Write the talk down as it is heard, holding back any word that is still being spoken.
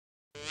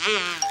My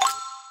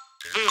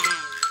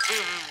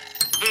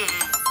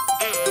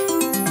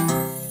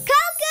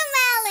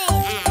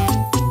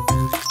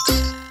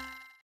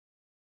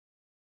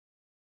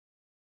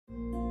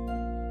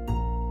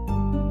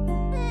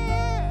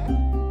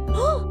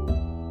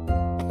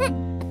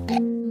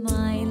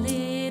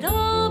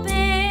little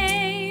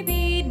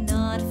baby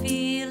not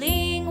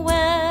feeling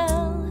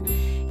well.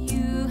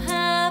 You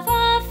have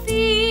a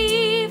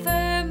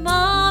fever,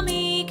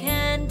 mommy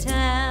can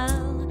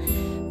tell.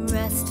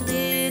 Rest,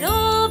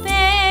 little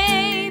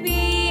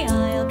baby,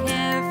 I'll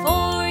care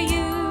for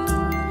you.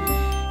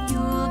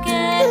 You'll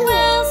get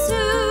well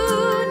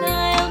soon,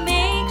 I'll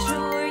make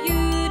sure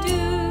you do.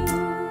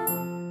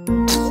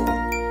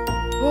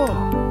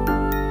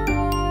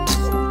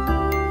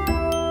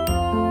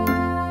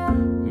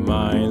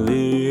 My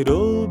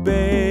little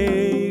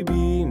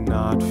baby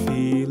not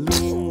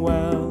feeling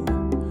well.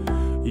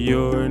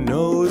 Your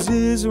nose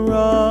is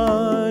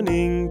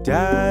running,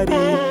 Daddy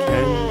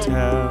can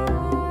tell.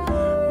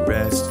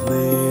 Rest,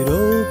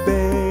 little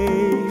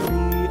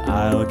baby,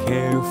 I'll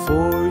care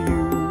for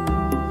you.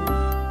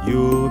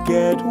 You'll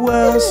get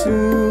well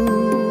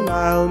soon,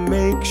 I'll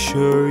make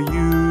sure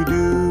you do.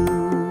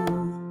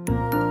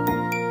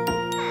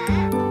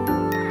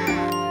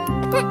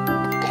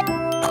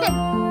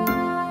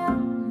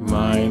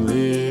 My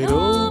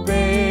little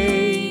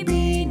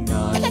baby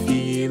not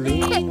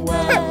feeling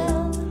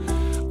well.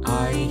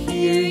 I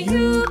hear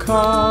you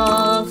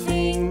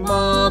coughing,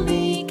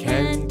 mommy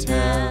can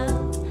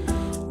tell.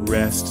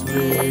 Rest,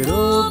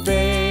 little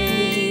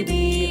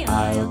baby,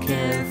 I'll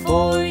care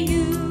for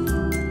you.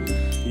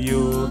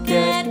 You'll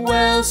get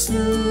well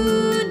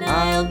soon,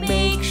 I'll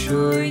make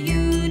sure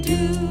you do.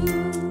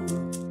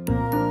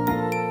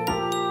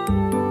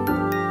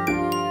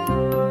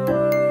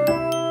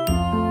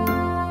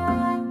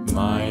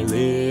 My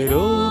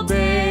little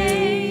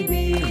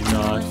baby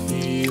not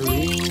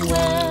feeling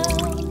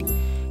well.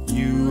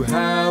 You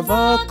have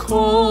a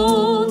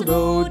cold,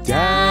 oh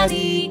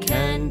Daddy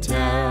can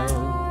tell.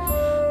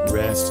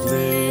 Rest,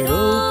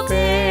 little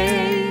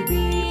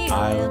baby,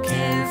 I'll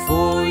care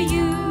for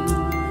you.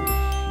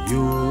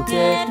 You'll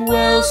get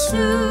well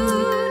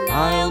soon,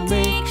 I'll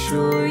make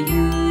sure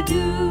you do.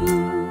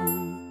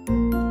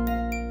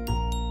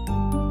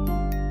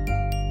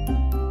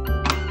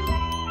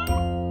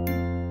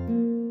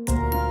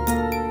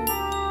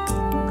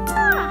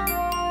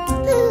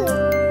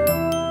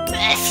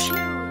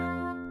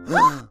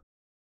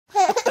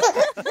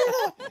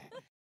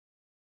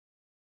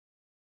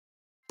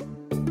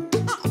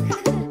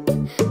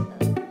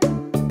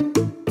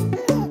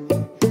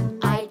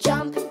 I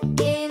jump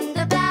in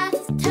the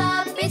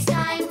bathtub, it's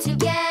time to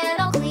get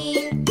all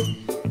clean.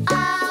 I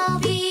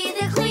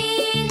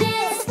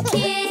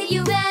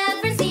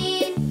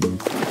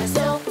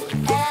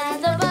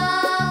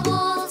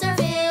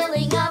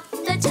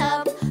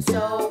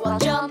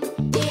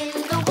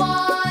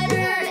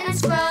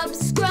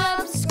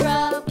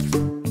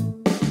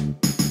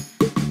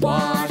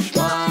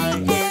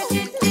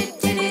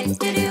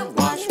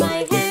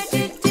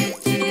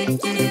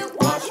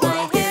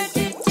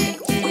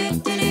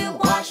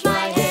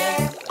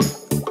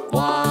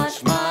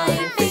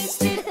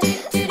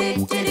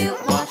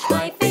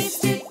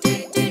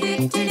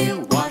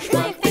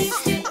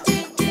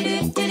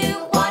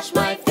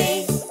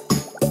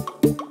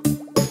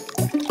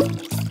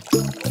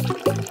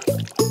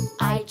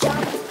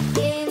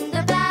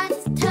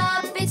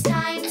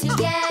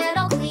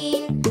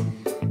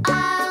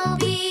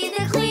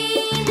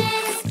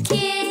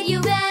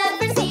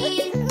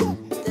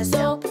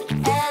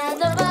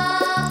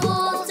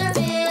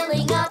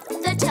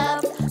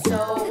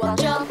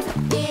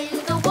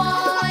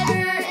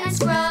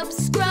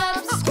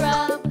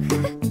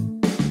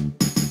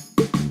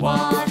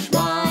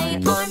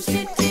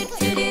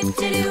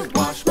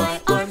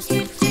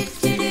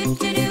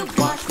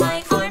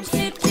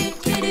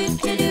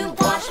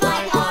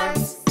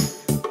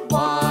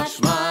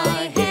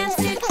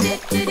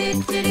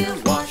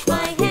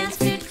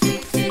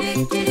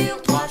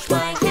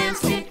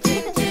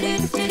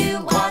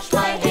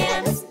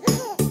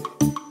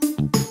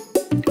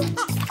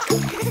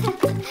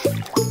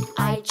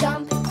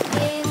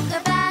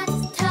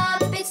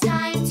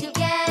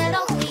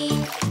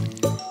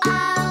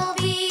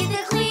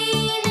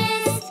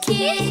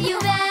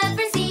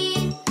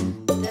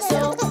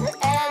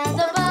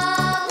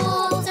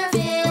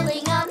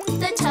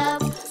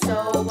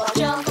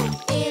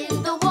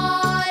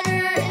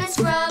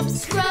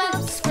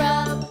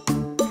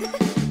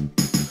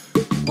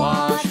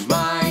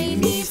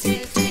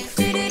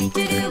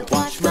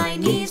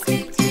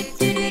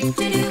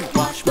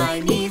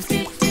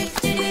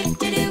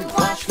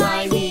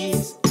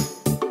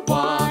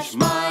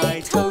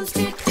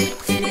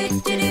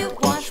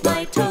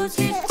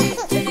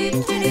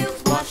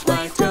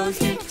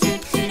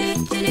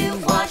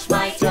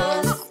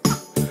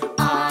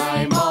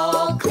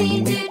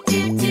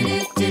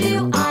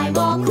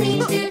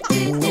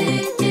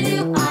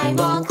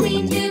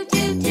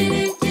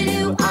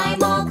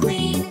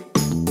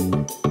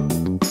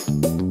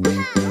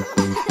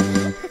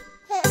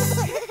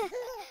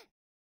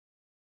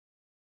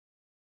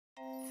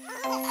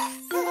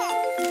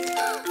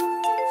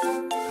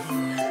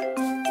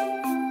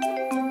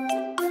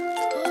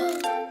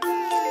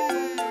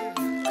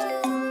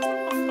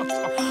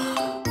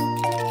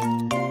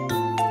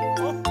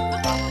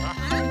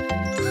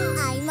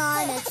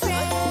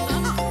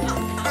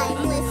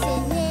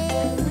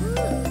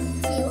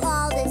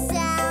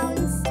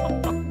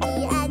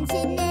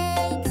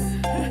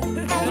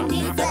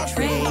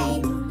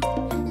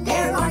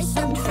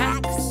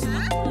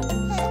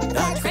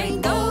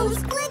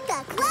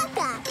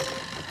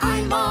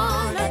I'm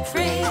on a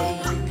train.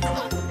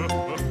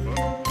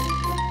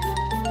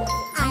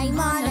 I'm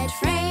on a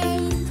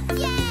train.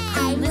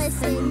 I'm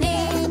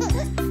listening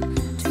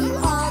to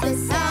all the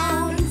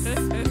sounds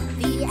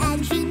the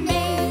engine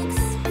makes.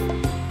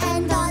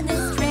 And on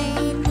this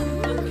train,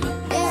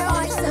 there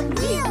are some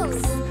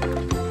wheels.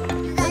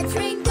 The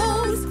train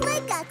goes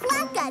clicka,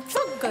 clacka,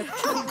 chugga,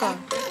 chugga.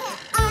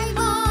 I'm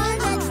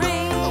on a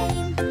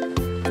train.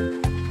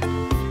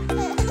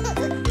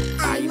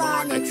 I'm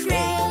on a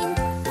train.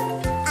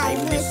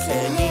 I'm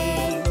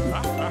listening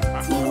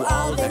to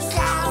all the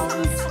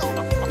sounds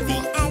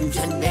the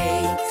engine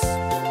makes.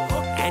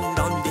 And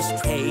on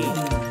this train,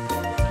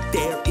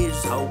 there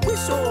is a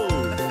whistle.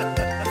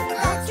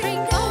 The train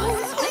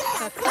goes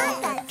clicka,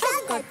 clacka,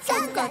 chugga,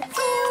 chugga,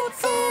 choo,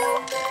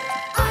 choo.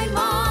 I'm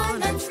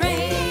on a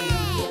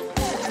train.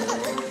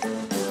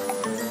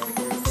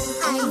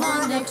 I'm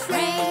on a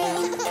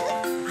train.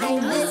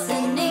 I'm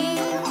listening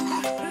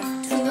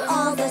to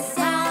all the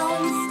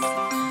sounds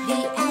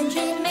the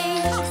engine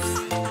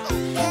makes.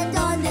 And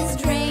on this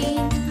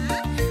train,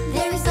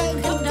 there's a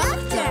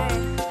conductor.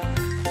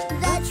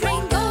 The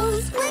train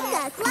goes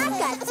clicka,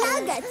 clacka,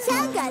 chugga,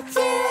 chugga,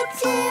 choo,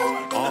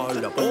 choo. All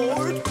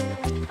aboard.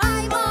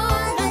 I'm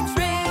on a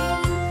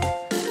train.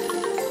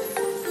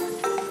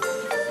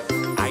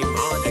 I'm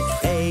on a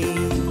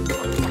train.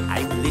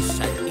 I'm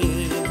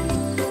listening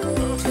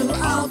To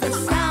all the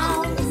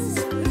sounds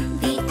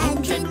the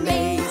engine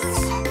makes.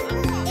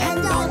 And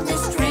on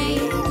this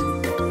train,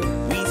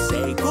 we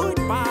say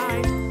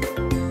goodbye.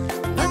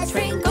 the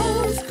train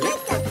goes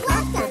clicka,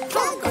 clacka,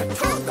 chugga,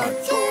 chugga,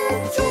 choo,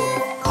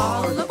 choo.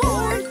 All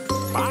aboard.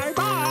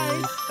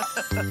 Bye-bye.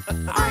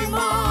 I'm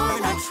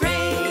on a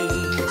train.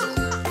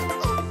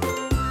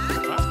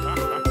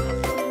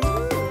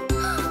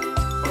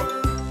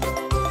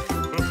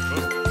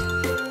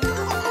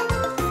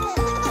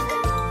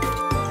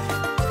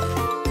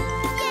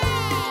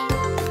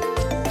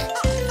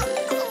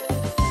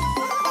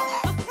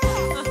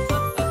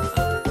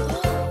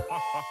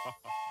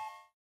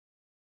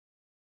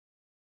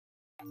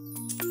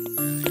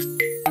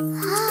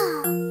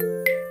 Wow!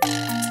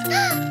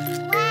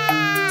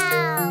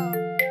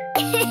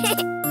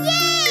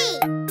 Yay!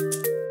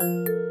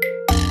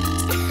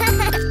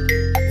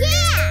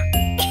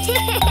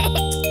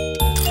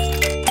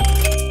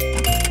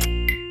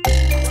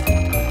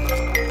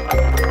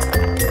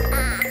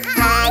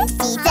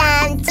 Humpty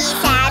Dumpty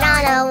sat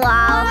on a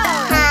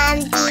wall.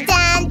 Humpty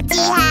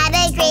Dumpty had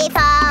a great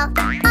fall.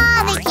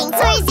 All the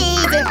king's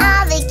horses and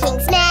all the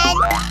king's men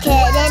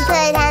couldn't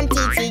put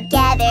Humpty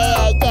together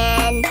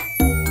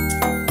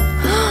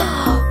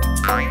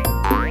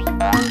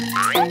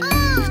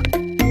again.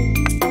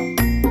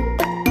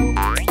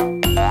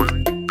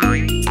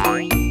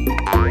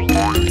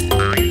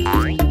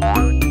 Humpty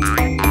Dumpty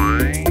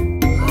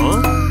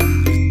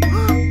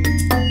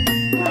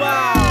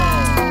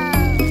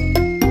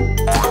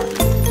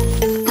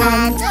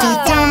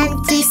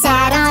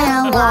sat on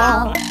a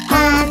wall.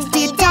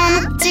 Humpty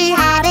Dumpty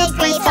had a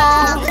great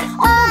fall.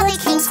 All the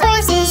king's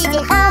horses and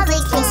all the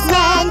king's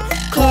men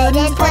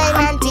couldn't put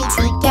Humpty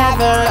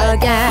together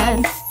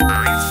again.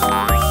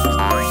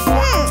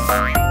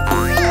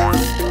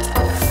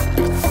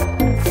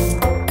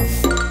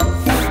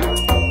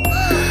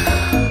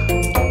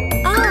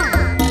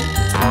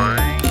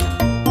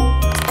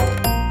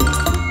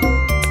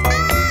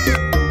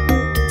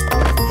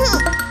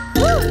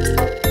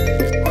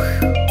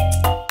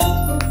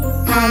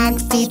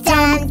 Humpty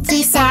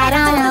Dumpty sat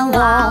on a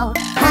wall.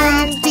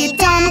 Humpty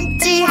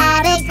Dumpty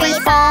had a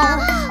great fall.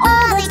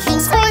 All the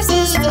king's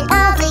horses and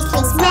all the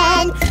king's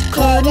men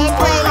couldn't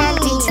put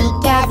Humpty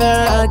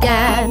together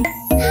again.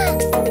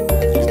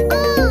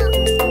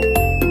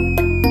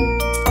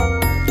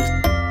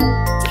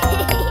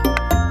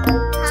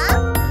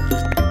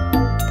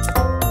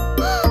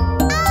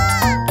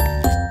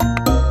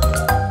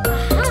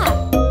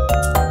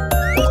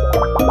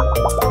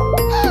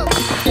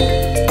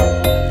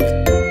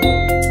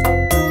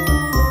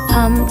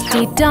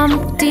 Humpty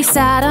Dumpty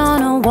sat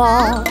on a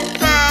wall.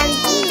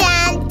 Humpty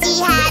Dumpty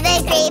had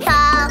a great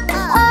fall.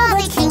 All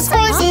the king's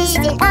horses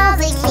and all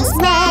the king's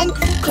men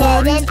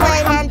couldn't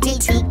put Humpty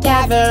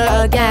together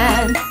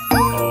again.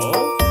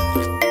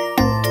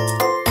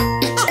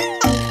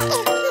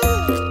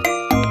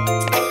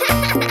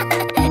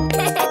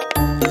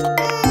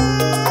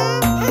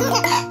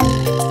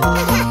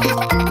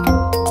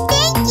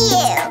 Thank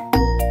you.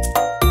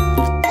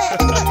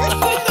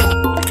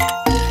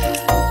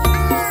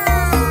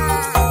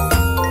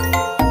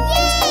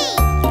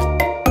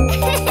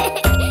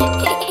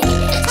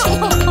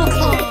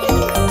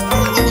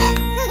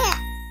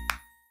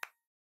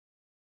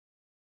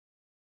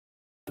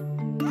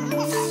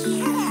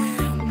 Yay!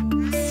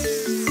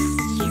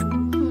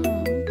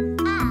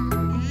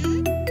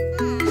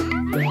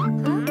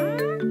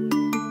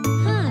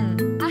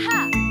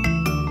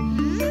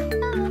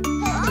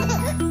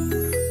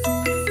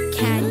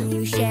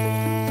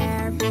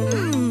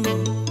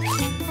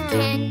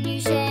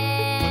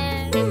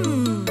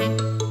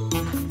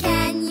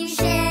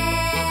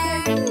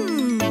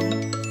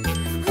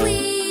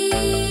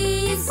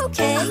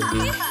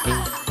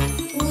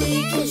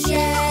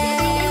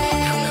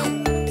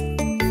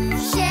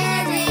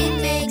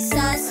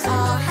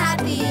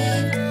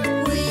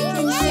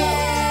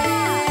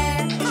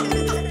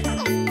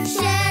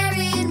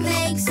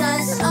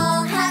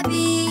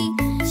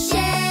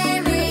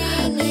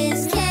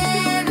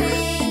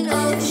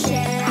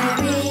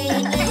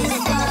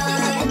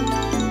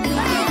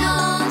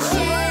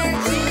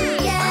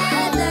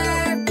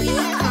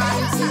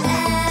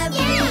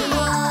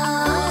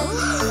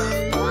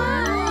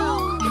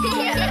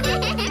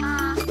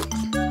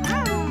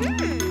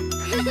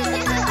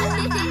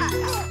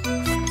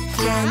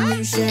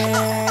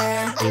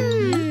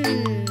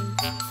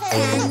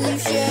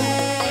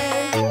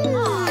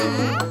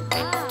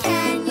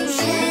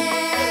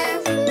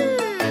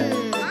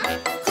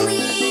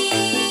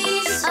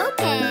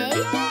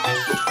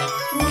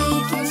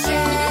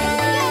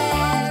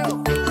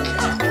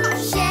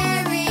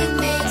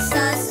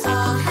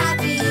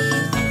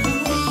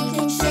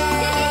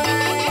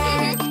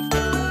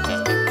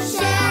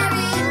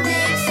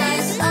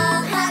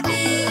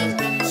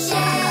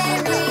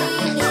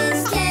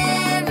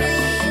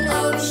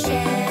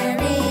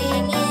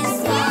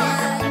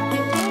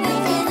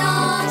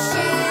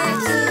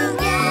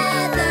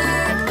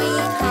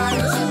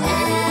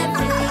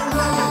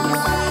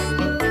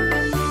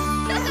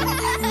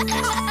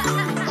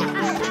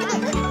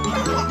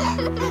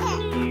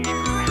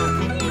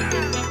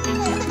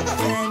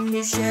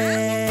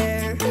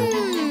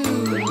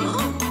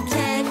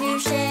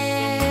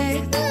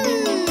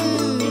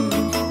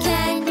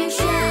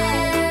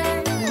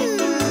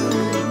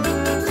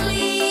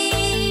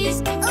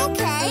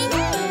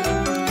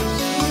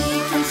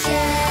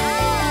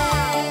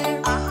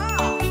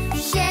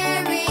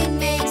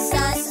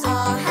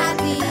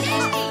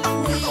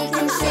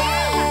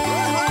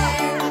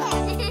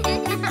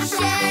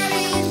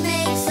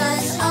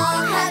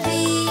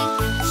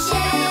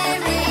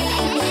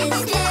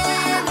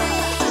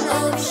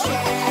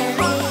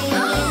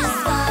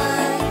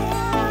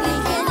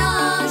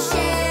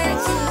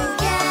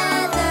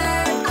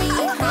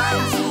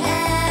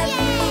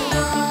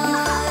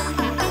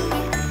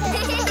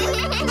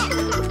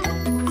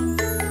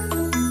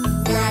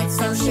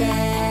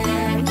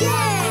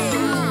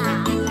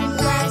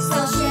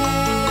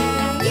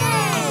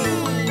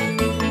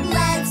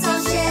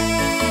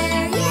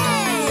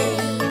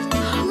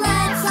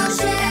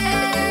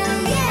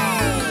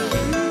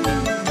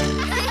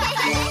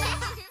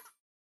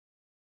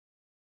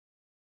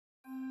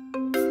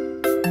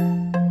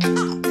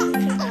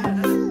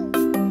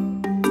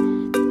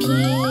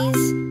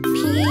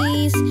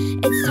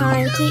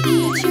 to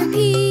eat your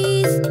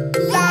peas.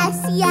 Yes,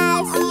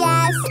 yes,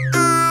 yes,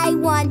 I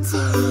want to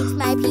eat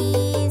my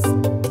peas.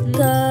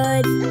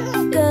 Good,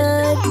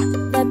 good,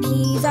 the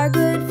peas are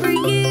good for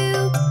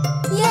you.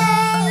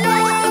 Yay,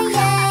 yay,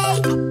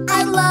 yay,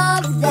 I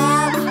love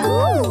them.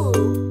 Ooh.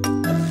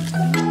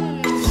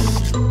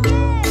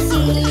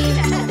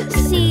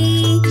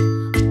 See,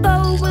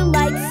 Boba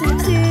likes them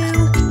too.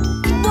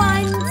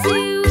 1,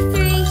 2,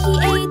 3, he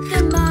ate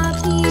them up,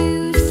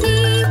 you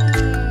see.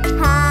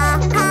 Ha,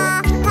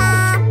 ha, ha,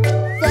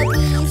 the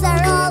peas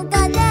are all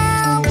gone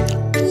now.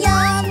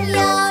 Yum,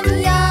 yum,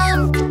 yum,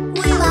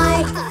 we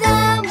like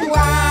them,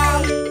 wow.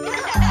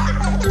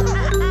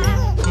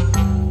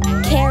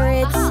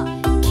 Carrots,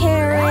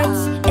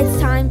 carrots, it's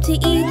time to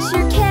eat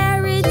your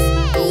carrots.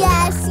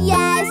 Yes,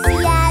 yes,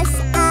 yes,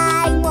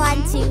 I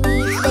want to eat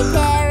the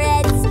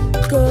carrots.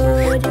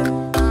 Good,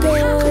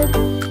 good,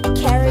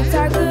 carrots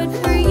are good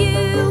for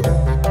you.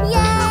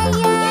 Yay,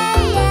 yay,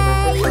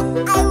 yay,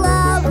 I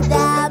love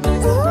them.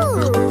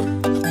 Ooh.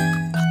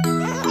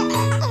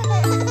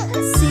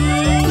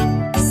 See,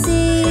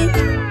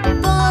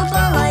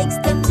 Boba likes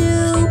them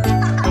too.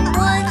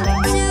 1,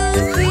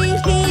 2, 3,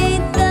 he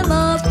ate them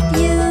up,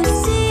 you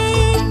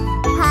see.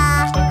 Ha,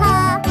 ha,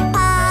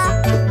 ha,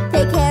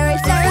 the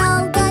carrots are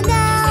all gone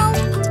now.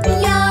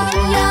 Yum,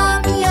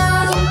 yum,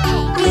 yum,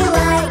 we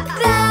like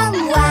them,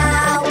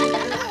 wow.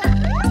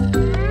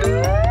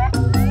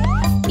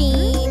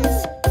 Beans,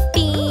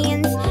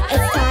 beans,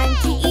 it's time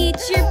to eat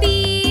your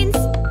beans.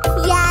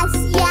 Yes,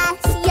 yes,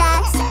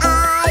 yes,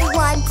 I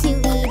want to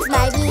eat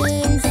my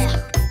beans.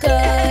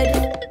 Good,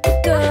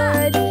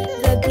 good,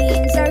 the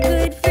beans are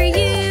good for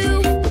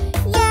you.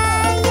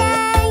 Yay,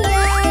 yay,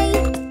 yay,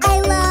 I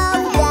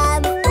love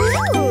them.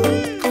 Ooh.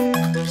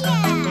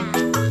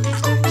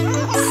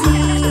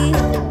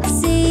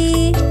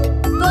 See,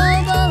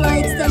 Boba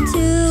likes them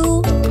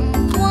too.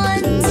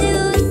 1,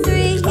 2,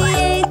 3, he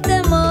ate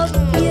them up,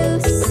 you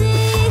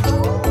see.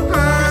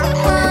 Ha,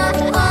 ha,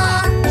 ha,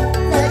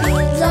 the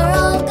beans are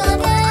all gone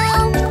now.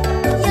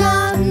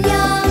 Yum,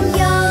 yum,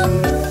 yum,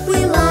 we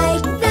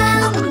like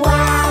them,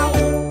 wow.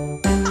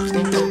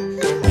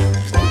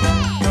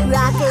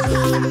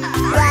 Broccoli,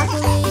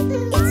 broccoli,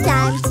 it's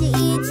time to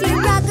eat your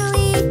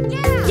broccoli.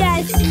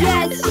 Yes,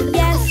 yes,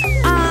 yes,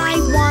 I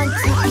want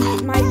to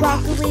eat my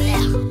broccoli.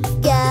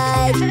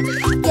 Good,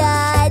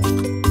 good,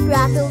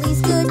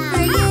 broccoli's good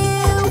for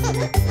you.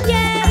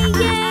 Yay,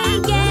 yay,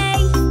 yay,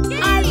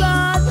 I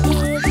love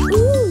it.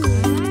 Ooh.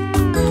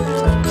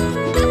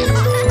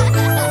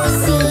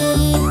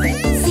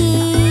 See,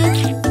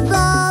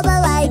 Boba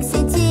likes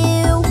it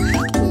too.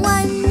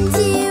 1,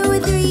 2,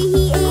 3,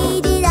 he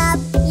ate it up,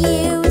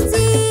 you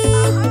see.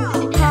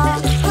 Ha,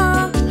 ha,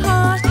 ha,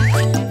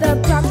 the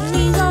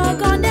broccoli's all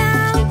gone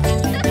now.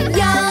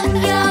 Yum,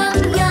 yum,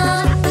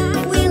 yum,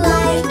 we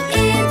like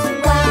it,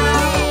 wow.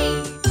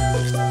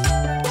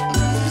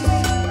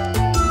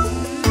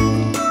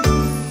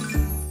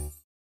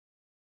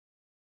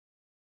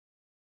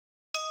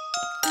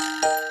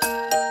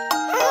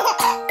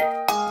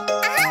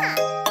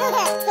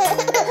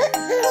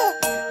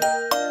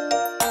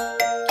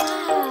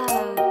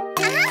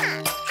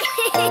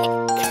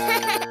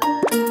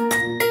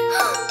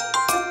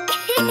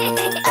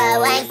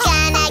 Oh, I'm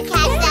gonna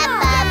catch that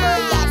bubble,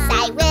 yes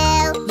I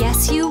will. Yes,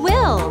 you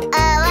will.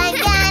 Oh, I'm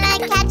gonna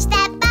catch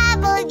that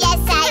bubble,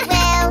 yes I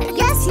will.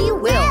 Yes, you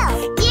will.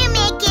 You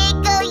may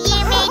giggle, you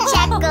may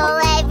chuckle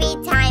every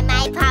time I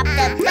pop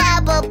the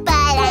bubble, but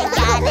I'm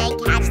gonna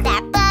catch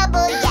that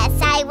bubble, yes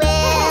I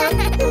will.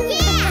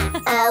 Yeah.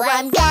 Oh,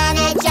 I'm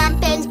gonna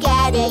jump and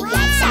get it,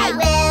 yes I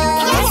will.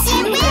 Yes,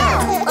 you will.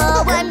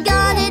 Oh, I'm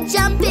gonna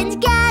jump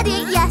and get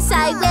it, yes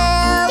I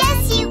will.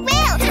 Yes, you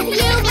will.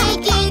 You may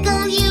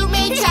giggle, you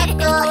may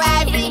chuckle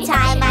every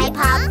time I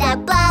pop the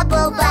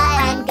bubble, but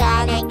I'm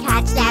gonna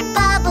catch that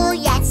bubble,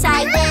 yes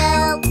I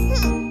will.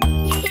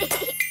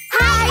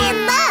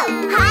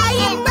 High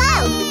and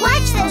low,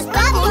 watch those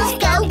bubbles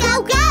go, go,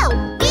 go.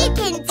 We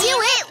can do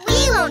it, we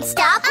won't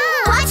stop.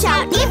 Watch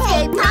out if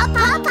they pop,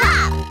 pop,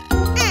 pop.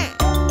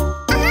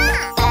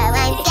 Oh,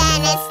 I'm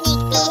gonna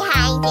sneak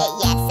behind it,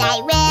 yes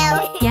I will.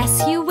 Yes,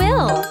 you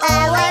will.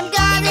 Oh, I'm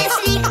gonna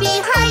sneak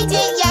behind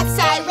it, yes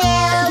I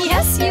will.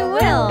 Yes, you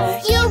will.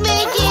 You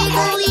may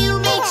giggle, you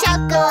may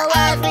chuckle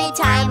every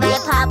time I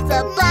pop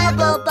the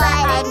bubble, but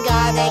I'm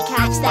gonna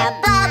catch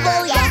that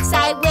bubble, yes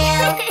I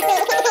will.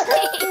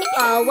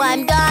 Oh,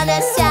 I'm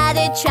gonna set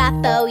a trap,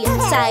 oh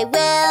yes I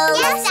will.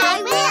 Yes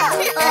I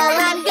will. Oh,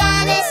 I'm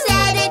gonna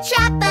set a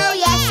trap, oh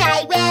yes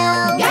I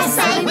will. Yes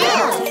I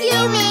will.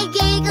 You may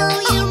giggle,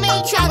 you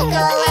may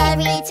chuckle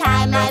every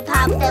time I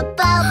pop the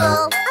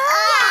bubble.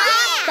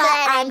 But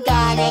I'm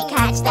gonna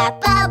catch that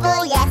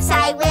bubble, yes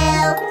I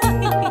will.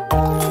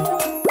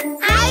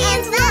 High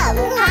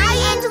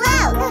and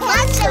low,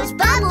 watch those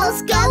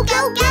bubbles go,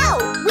 go, go.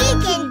 We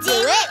can do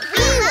it,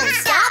 we won't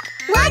stop.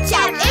 Watch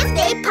out if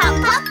they pop,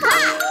 pop,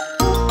 pop.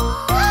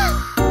 Oh,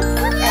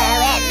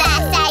 at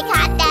last I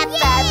caught that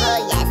bubble,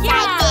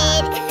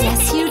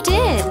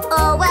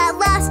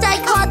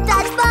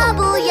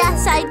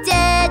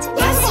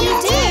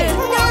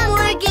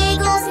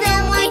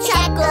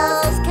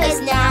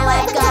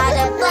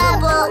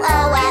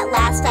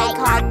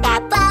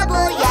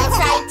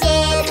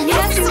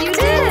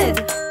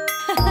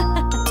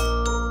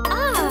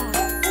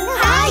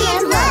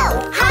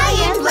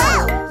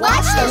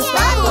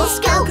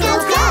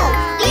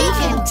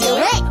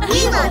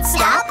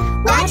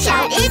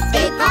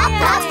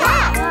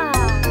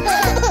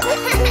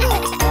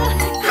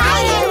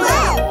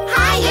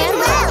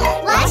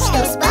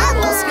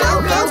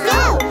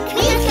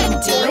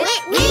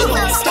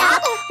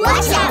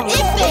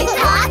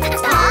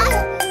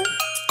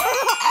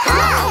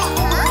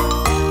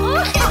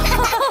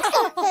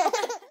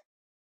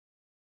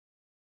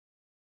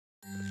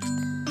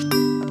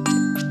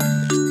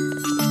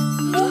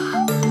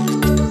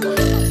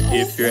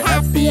 you're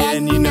happy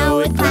and you know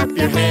it, clap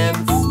your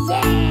hands.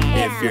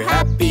 If you're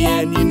happy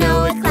and you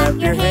know it, clap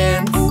your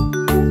hands.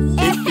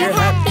 If you're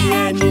happy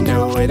and you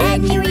know it,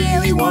 and you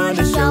really want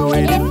to show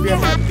it. If you're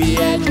happy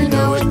and you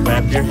know it,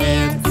 clap your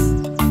hands.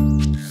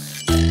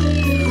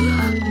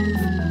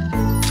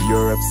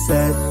 You're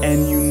upset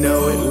and you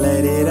know it,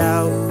 let it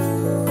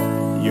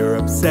out. You're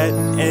upset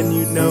and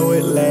you know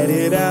it, let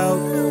it out.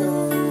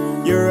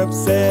 You're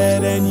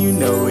upset and you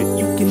know it,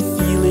 you can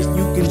feel it,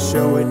 you can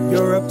show it.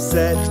 You're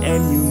upset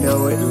and you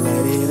know it,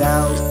 let it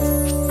out.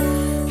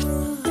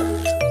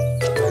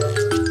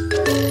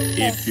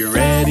 If you're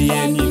ready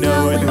and you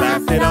know it,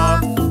 laugh it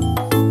off.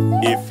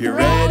 If you're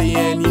ready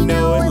and you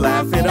know it,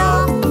 laugh it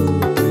off.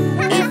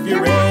 If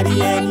you're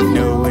ready and you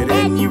know it,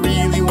 and you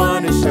really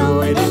want to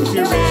show it. If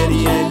you're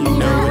ready and you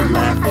know it,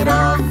 laugh it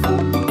off.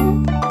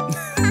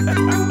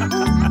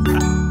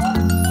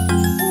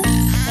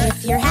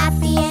 If you're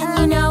happy and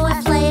you know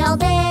it, play all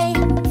day.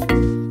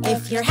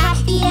 If you're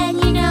happy and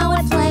you know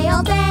it, play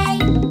all day.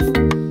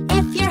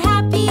 If you're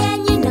happy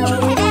and you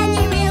know it, and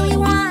you really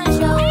want to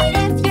show it.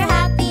 If you're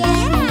happy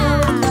and you know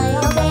it, play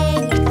all day.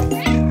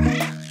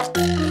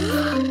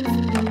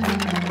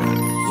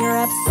 You're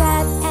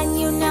upset and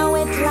you know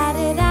it, let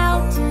it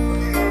out.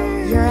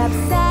 You're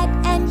upset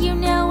and you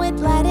know it,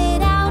 let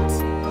it out.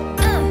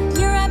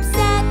 You're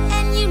upset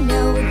and you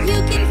know it,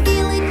 you can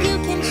feel it, you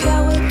can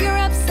show it. You're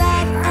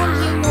upset and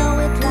you know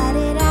it, let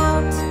it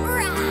out.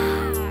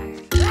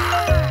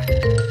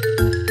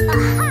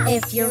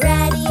 If you're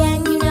ready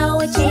and you know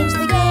it, change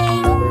the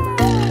game.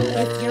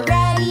 If you're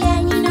ready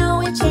and you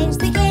know it, change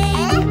the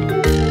game.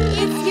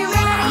 If you're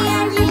ready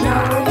and you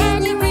know it,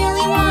 and you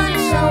really want to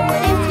show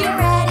it. If you're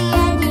ready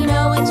and you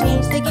know it,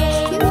 change the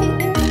game.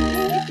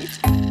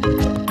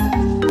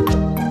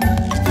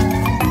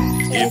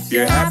 If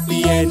you're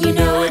happy and you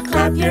know it,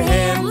 clap your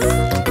hands.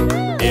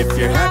 If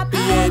you're happy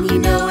and you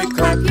know it,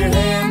 clap your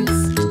hands.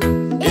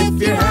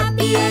 If you're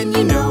happy and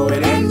you know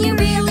it, and you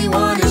really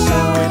want to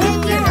show it.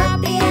 If you're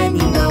happy and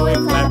you know it,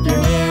 clap your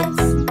hands.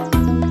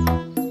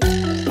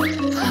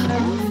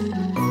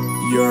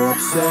 You're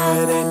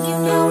upset and you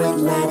know it,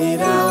 let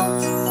it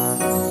out.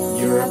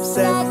 You're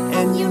upset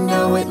and you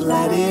know it,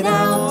 let it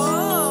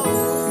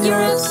out.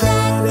 You're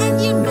upset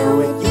and you know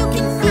it, you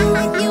can feel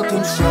it, you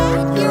can show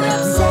it. You're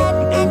upset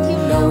and you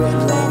know it,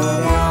 let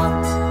it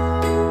out.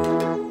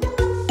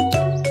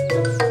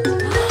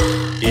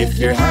 If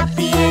you're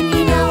happy and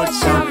you know it,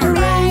 shout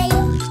hooray.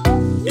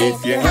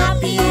 If you're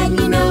happy and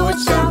you know it,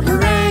 shout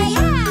hooray.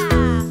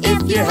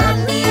 If you're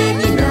happy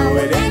and you know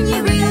it, and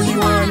you really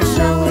want to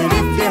show it.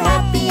 If you're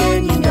happy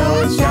and you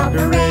know it, shout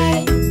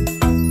hooray.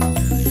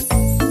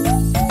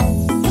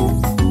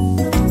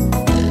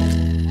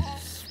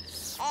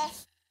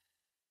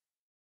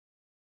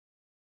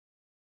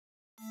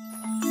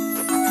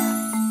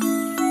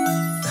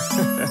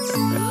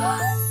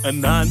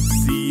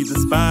 Anansi the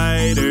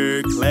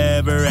spider,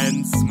 clever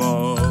and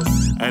small.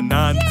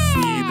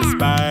 Anansi the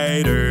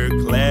spider,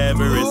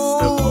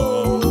 cleverest of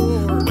all.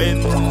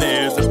 When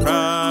there's a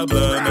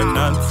problem,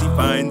 Anansi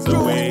finds a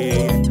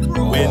way.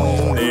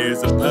 When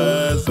there's a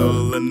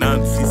puzzle,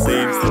 Anansi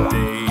saves the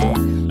day.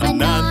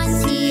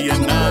 Anansi,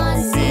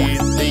 Anansi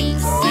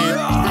thinks it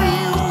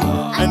through.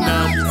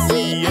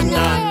 Anansi,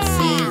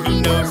 Anansi, he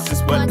knows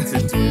just what to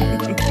do.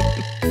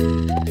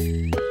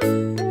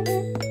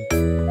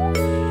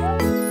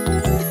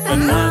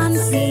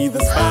 Anansi the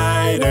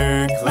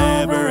spider,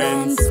 clever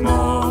and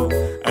small.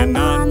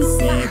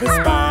 Anansi the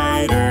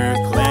spider,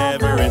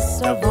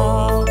 cleverest of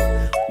all.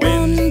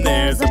 When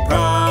there's a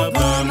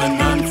problem,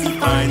 Anansi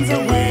finds a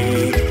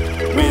way.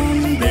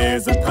 When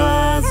there's a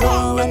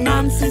puzzle,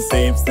 Anansi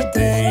saves the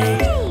day.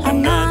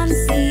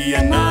 Anansi,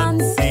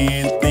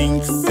 Anansi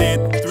thinks it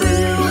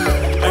through.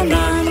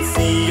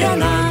 Anansi,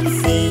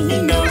 Anansi, he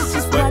knows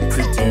just what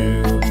to do.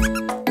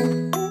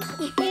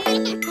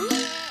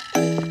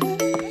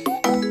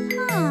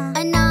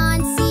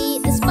 Anansi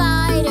the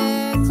spider,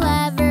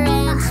 clever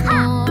and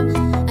small.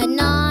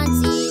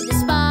 Anansi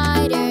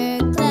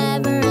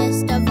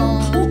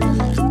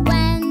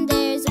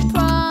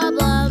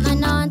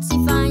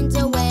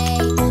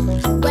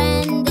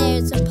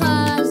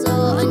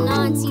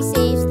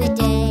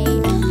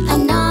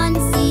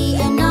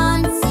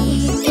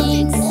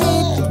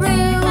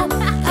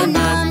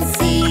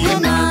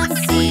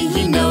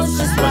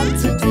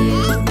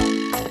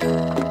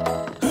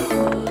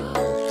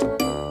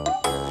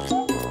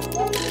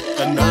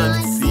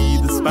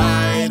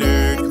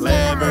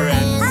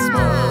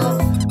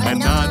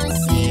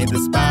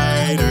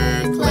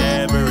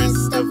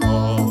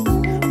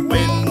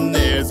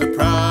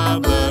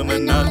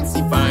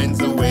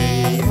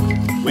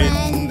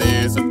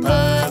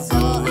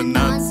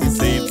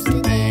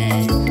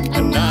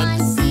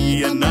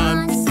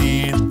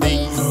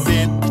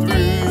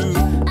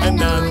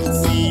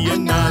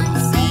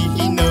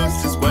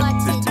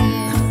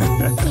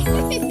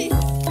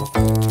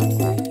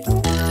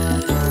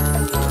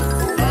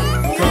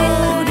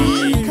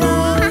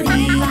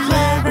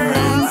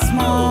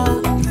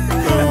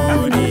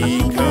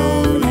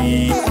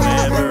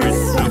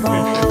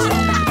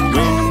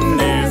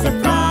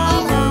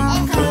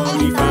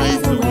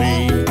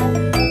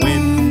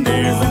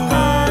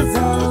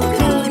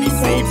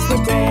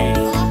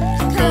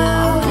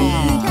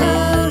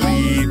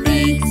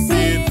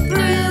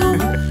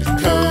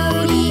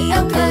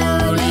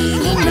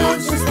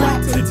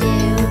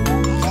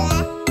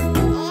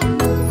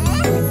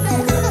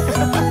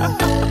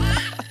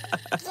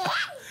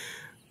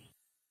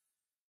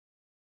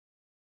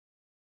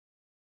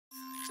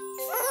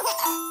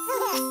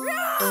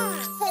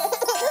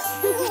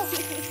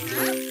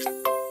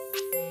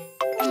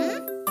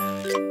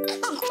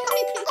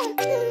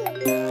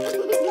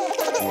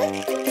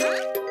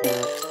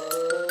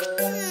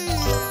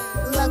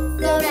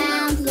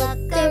Look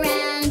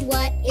around,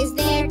 what is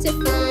there to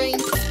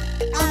find?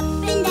 Up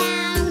and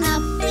down,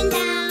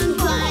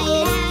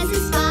 quiet as a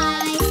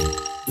spy.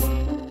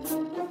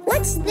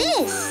 What's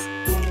this?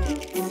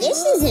 This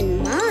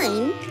isn't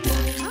mine.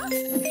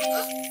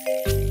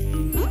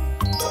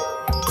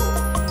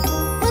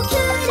 What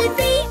could it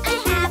be? I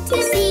have to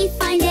see,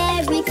 find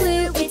every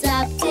clue. It's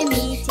up to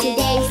me.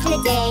 Today's the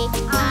day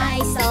I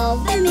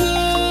solve the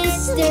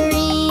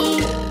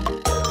mystery.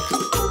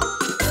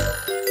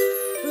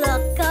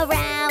 Look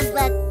around,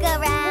 what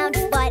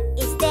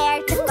is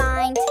there to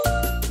find?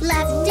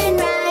 Left and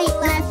right,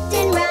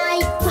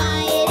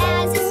 quiet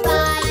as a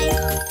spy.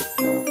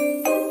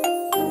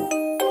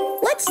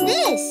 What's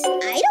this?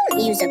 I don't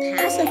use a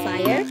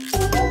pacifier.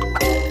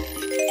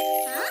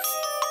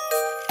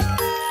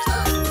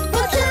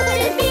 What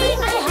could it be?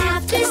 I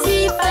have to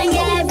see, find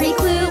every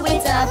clue.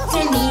 It's up to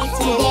me.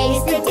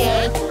 Today's the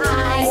day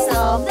I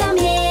solve the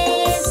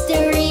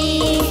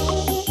mystery.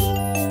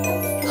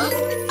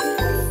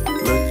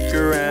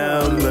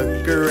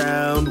 Look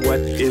around, what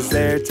is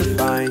there to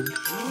find?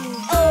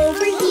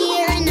 Over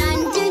here and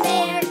under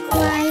there,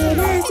 quiet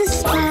as a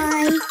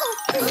spy.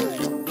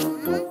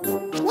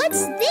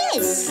 What's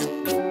this?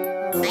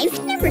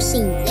 I've never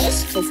seen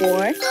this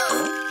before.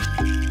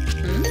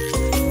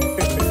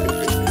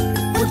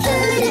 What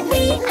could it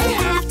be? I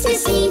have to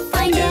see,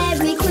 find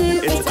every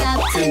clue. It's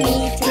up to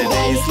me.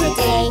 Today's the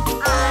day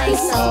I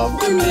solve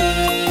the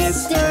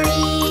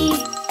mystery.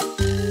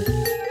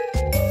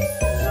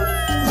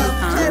 Look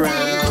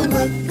around,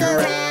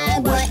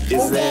 what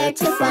is there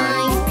to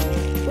find?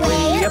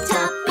 Way up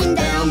top and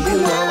down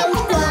below,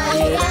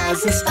 quiet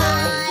as a spy.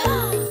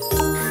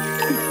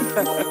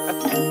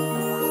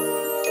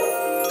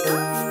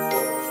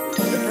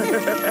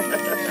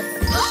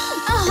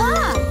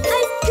 Aha!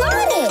 I've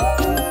got it!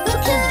 What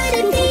could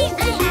it be?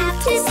 I have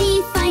to see,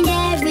 find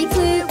every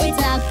clue.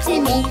 It's up to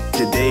me.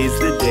 Today's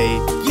the day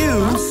you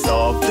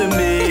solve the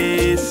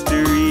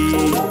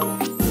mystery.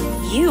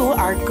 You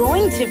are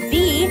going to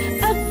be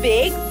a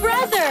big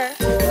brother.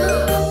 I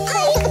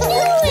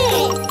knew it!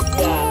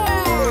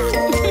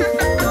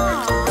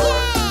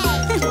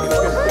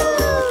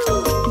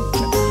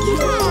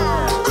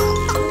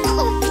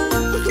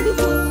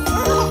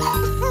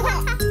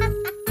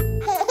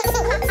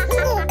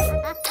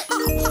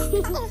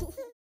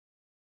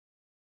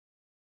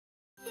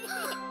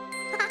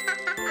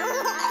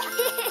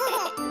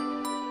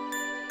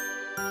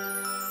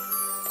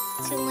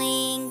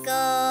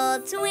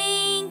 Twinkle,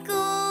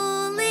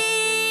 twinkle,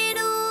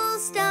 little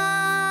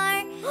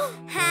star,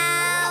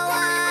 how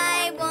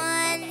I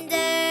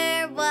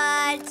wonder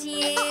what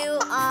you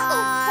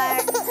are.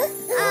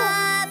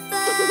 Up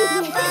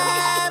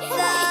above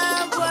the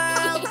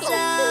world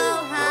so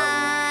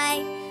high,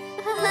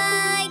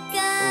 like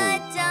a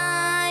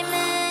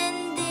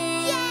diamond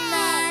in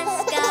the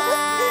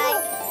sky.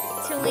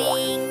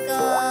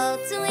 Twinkle,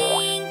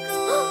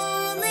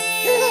 twinkle,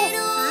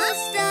 little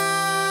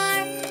star,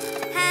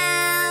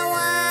 how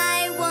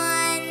I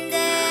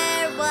wonder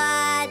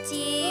what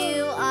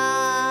you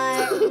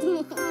are.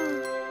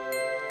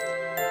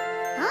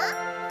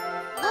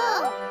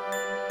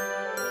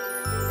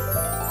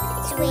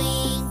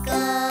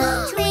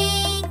 Twinkle,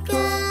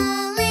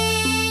 twinkle,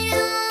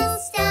 little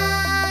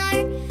star,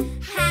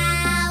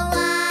 how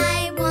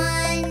I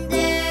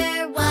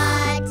wonder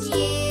what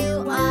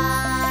you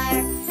are.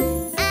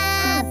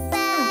 Up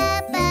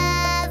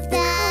above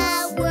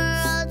the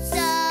world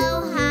so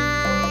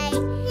high,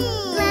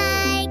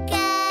 like a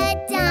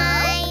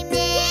diamond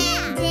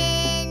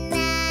in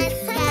the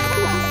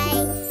sky.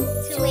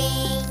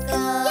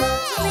 Twinkle, twinkle,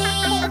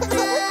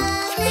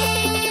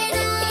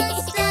 little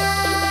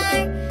star,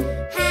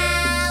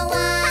 how I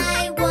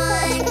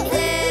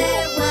wonder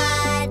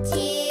what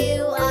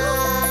you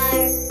are.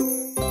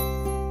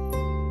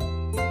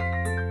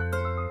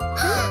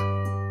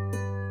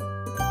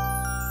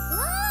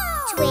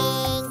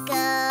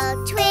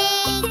 Twinkle,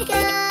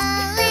 twinkle,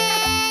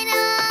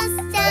 little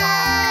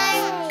star,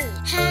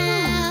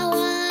 how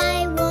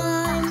I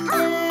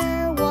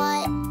wonder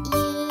what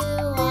you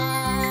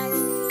are.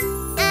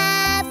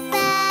 Up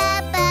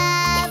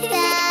above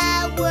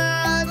the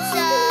world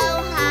so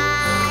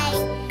high,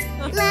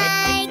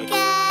 like a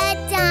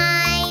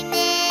diamond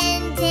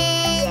in the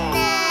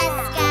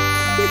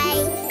sky.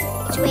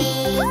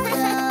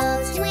 Twinkle,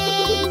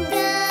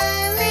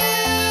 twinkle,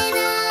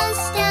 little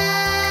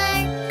star,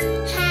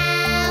 how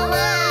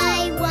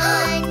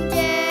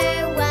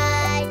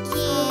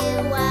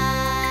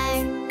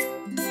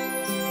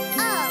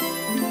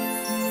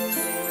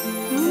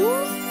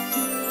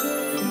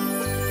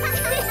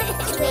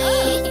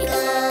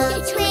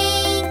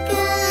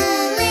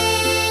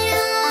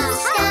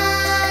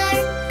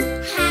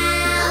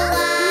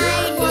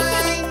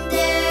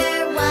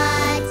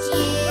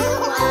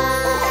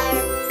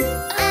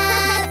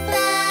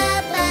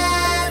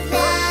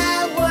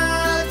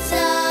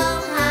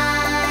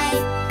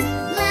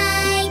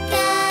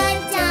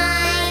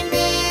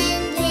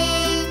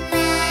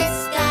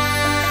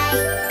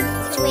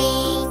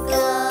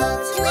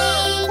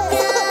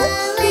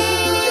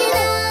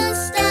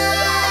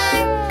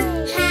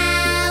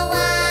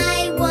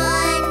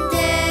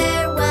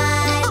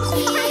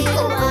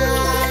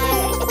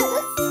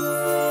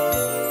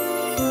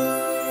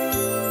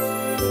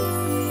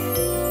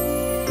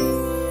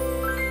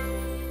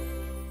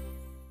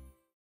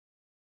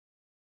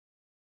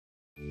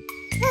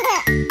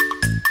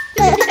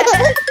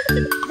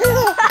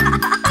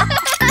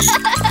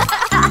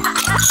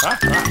Blow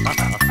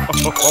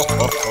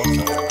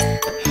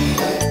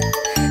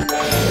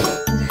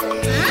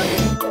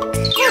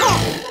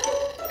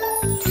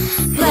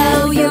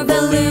your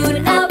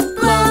balloon up,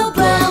 blow,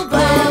 blow,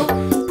 blow.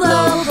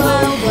 Blow,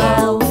 blow,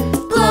 blow.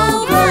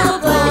 Blow, blow,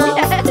 blow.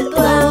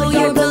 Blow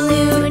your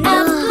balloon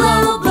up,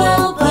 blow,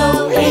 blow,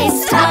 blow.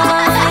 It's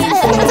time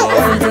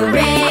for the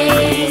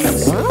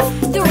race.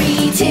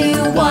 3,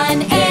 2,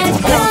 1, and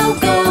go,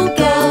 go,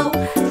 go.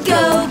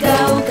 Go, go,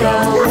 go.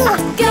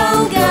 Go,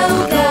 go,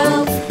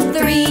 go.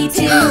 3,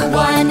 2,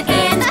 1,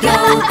 and go,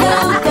 go,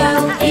 go.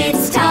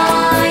 It's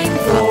time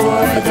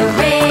for the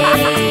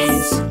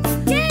race.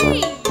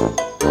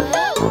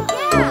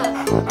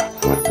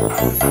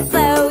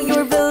 Blow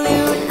your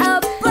balloon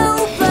up, blow,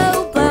 blow,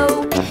 blow.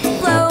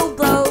 Blow,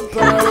 blow,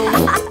 blow.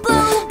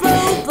 Blow,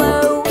 blow,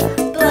 blow.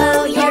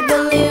 Blow your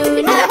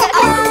balloon up,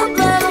 blow,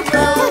 blow,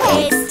 blow.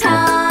 It's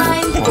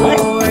time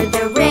for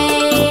the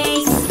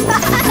race.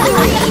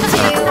 3,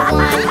 2,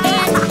 1,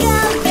 and go,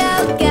 go,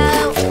 go.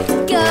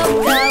 Go,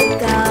 go,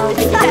 go.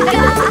 Go,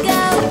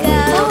 go,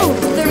 go.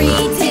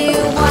 3,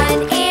 2,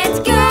 1, and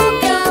go,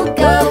 go,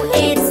 go.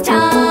 It's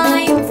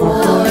time for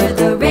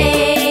the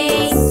race.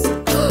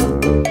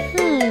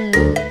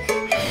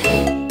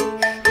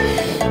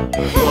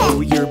 Blow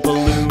your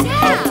balloon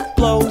up,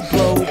 blow,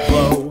 blow,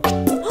 blow.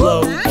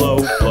 Blow, blow,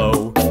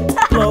 blow.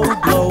 Blow,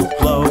 blow,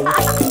 blow.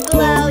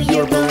 Blow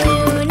your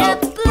balloon up,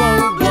 blow,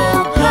 blow,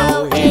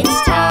 blow. It's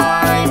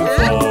time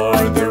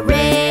for the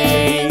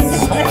race.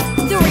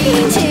 3,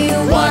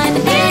 2, 1,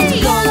 and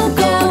go,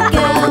 go,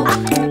 go.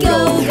 Go,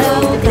 go,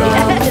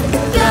 go.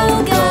 Go,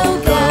 go,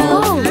 go.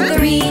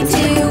 3,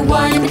 2,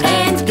 1,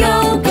 and go,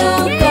 go,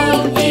 go.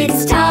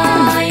 It's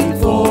time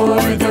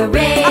for the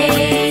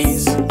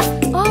race.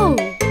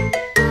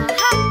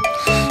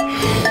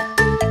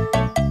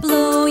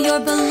 Blow your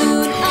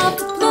balloon up,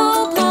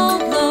 blow, blow,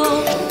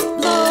 blow.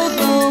 Blow,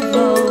 blow,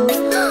 blow.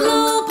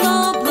 Blow,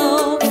 blow,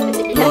 blow.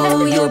 Blow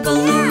your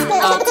balloon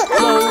up,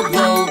 blow,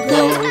 blow,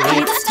 blow.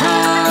 It's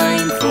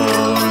time for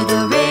the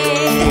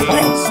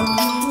race.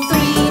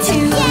 3,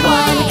 2,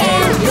 1,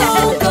 and go,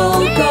 go,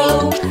 go.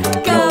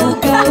 Go,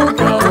 go,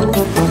 go.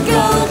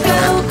 Go,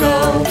 go, go.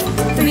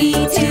 3,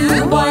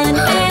 2, 1,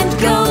 and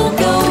go,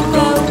 go,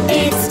 go.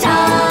 It's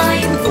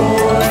time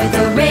for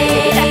the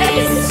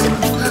race.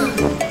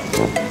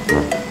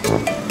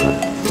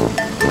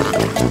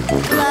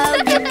 Blow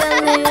your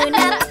balloon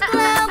up,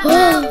 blow, blow,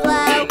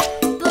 blow.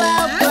 Blow,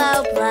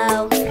 blow,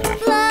 blow.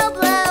 Blow,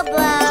 blow,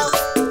 blow.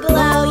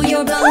 Blow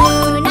your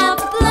balloon up,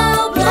 blow,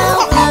 blow,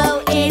 blow.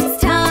 It's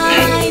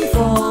time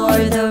for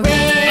the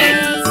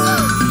race.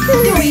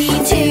 3,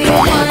 2,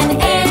 1,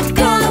 and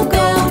go,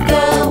 go,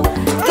 go.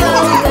 Go,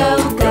 go,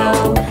 go.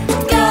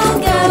 Go,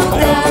 go,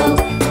 go.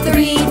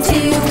 3, 2,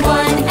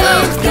 1,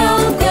 and go,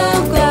 go,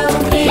 go.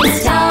 It's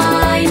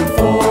time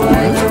for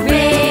the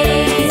race.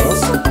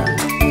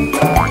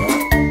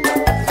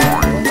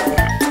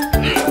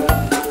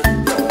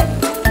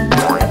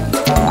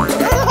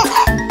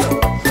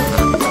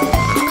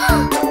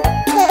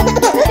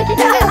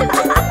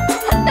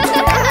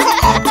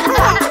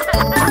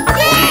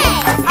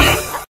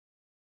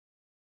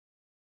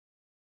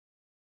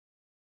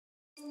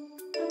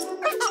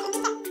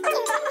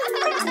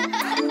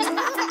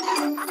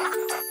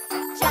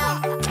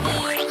 Jump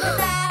in the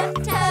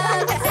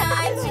bathtub, it's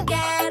time to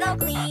get all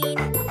clean.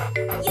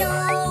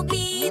 You'll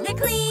be the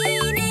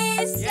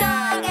cleanest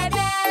dog I've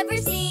ever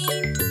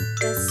seen.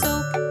 The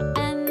soap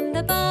and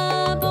the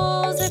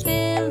bubbles are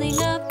filling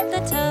up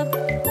the tub.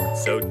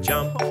 So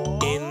jump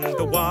in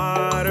the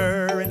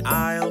water and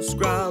I'll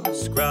scrub,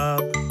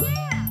 scrub.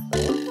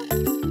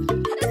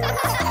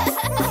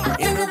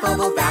 In the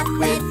bubble bath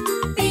with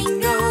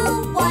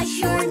Bingo, wash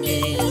your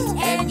knees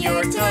and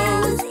your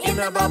toes. In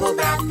the bubble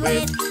bath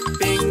with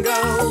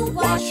Bingo,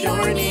 wash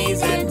your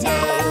knees and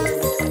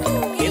toes.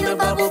 In the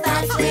bubble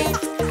bath with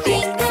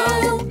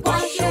Bingo,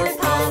 wash your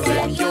paws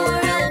and your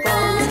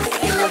elbows.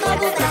 In the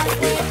bubble bath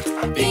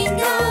with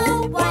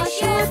Bingo,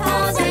 wash your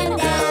paws and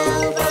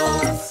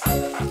elbows.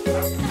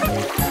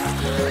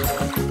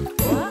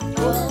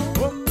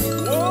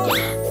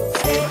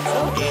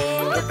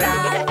 In the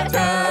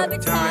bathtub,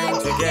 time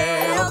to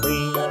get all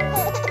clean.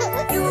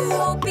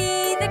 You'll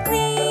be the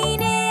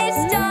cleanest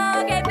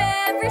dog I've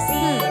ever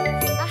seen.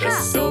 The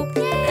soap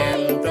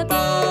and the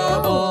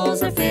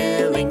bubbles are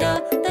filling up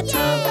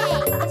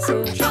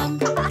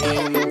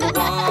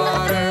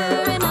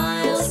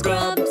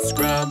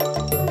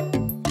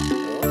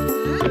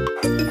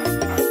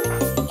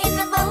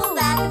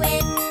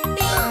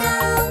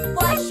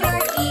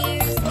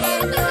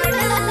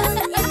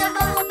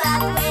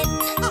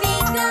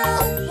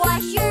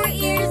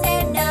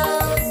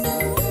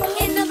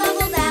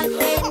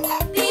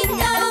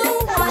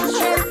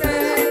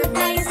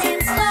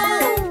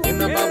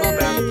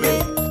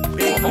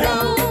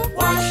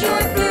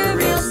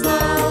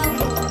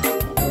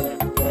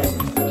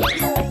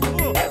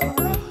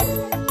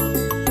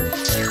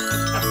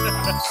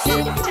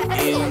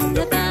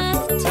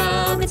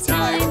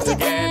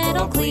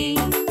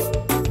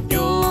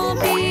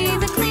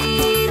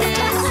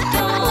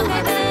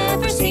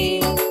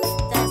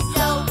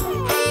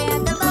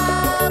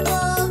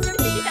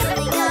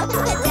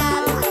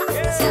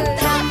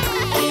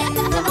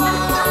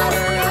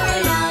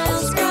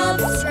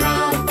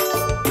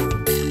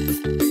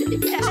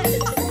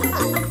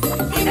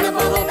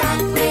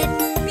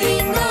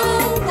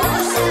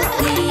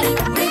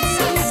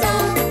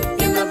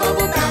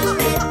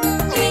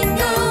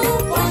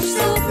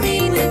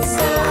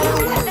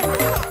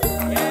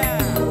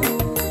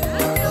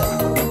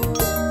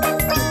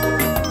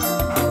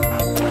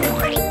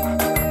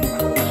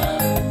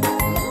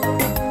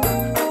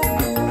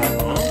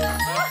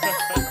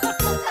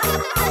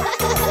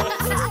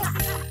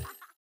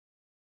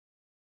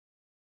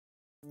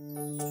Wow,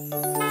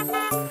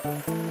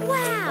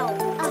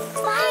 a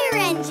fire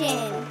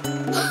engine!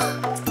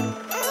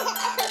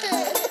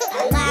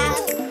 I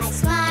laugh, I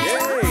smile,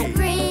 I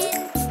grin.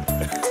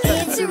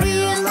 It's a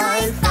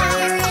real-life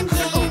fire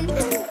engine.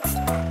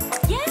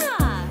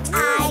 Yeah!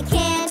 I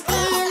can't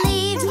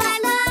believe my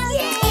luck.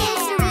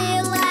 It's a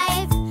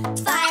real-life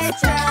fire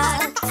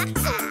truck.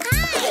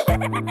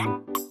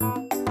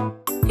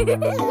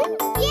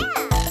 Yeah!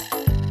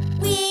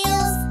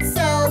 Wheels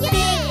so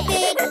big,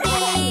 big,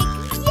 big.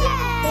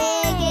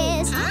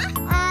 Biggest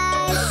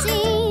I've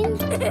seen.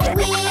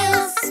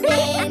 Wheels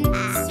spin,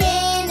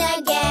 spin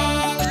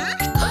again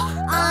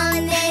on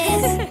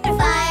this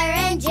fire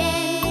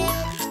engine.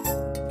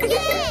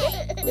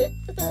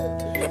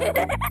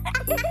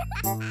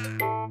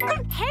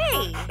 Hey!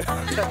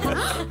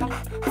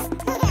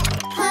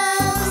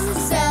 Hose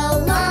so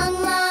long,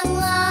 long,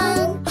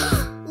 long.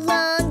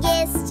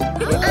 Longest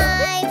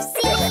I've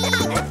seen.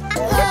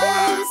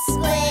 Hose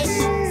splish,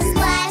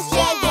 splash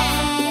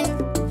again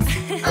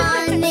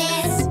on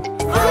this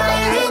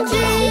fire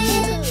engine.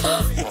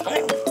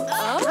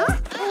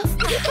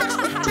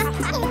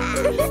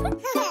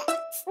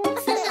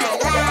 I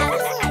laugh,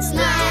 I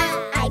smile,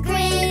 I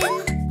grin.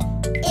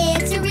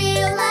 It's a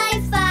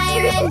real-life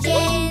fire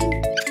engine.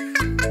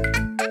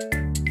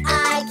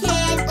 I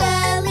can't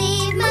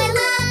believe my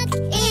luck.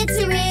 It's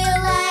a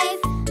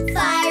real-life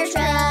fire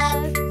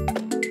truck.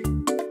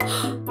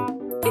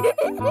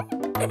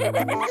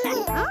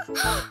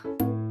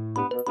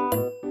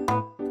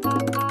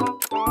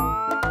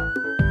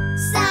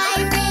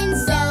 Siren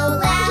so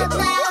loud,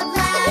 loud,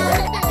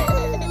 loud.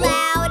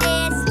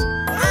 Loudest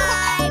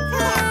I've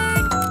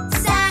heard.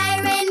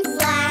 Siren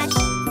flash,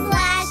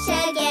 flash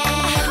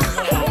again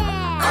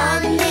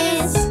on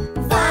this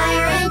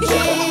fire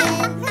engine.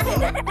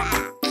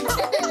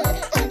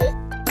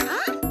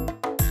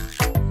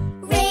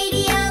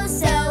 Radio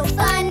so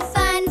fun,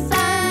 fun,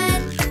 fun.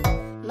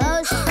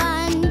 Most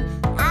fun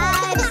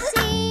I've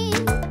seen.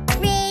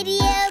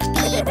 Radio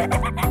beep,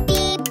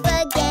 beep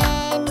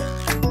again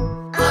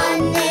on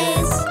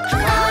this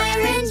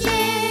fire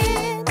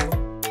engine.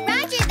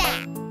 Roger that.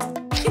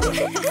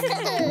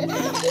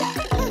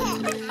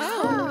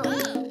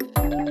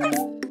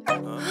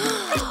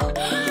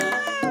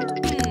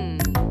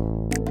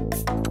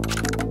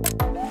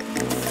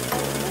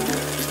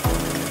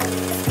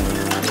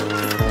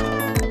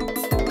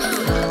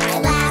 I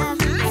laugh,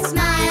 I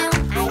smile,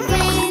 I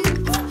grin.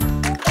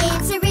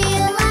 It's a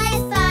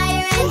real-life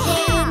fire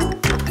engine.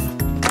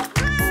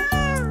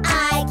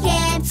 I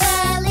can't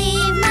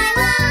believe my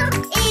luck.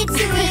 It's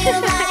a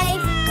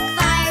real-life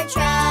fire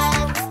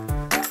truck.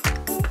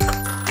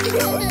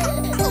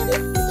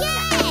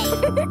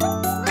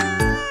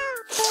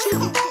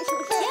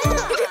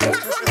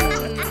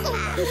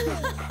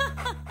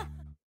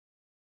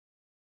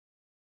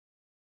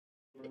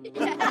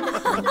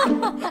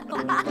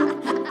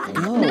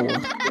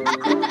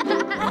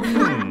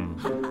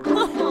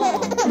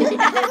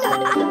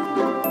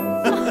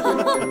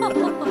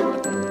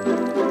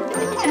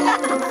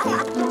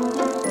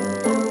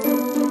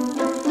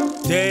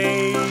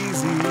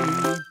 Daisy,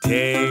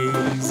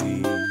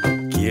 Daisy,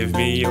 give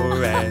me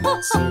your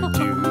answer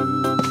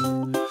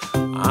due.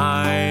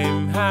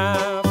 I'm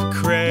half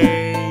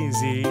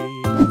crazy,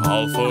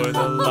 all for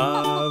the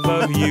love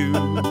of you.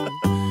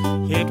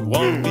 It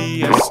won't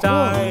be a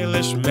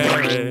stylish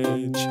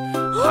marriage,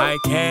 I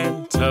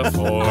can't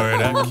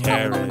afford a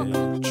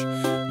carriage,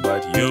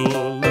 but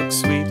you'll look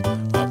sweet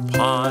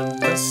upon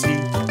the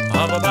seat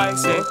of a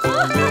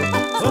bicycle built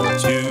for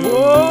two.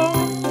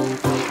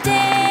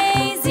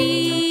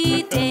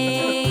 Daisy,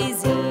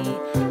 Daisy,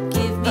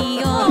 give me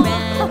your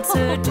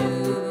answer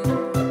due.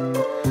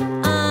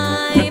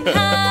 I'm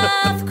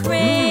half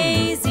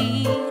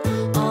crazy,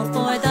 all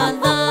for the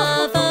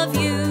love of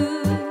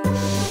you.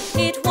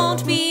 It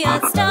won't be a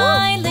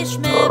stylish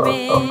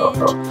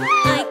marriage,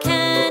 I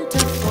can't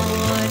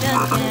afford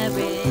a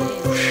carriage,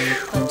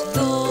 but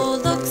you'll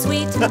look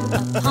sweet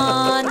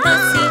upon the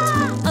seat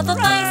of a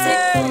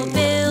bicycle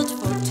built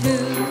for two.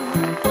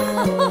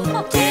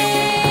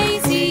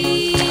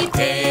 Daisy,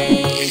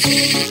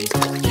 Daisy,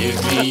 Give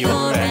me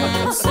your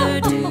answer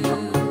due.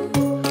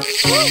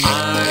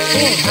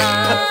 I'm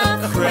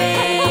half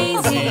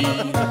crazy,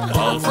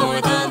 all for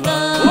the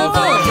love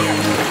of you.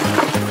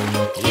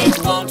 It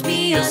won't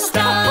be a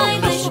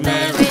stylish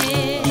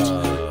marriage,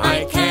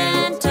 I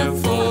can't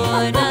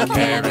afford a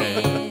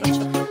carriage,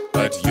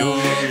 but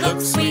you'll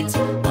look sweet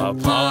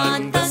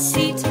upon the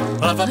seat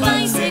of a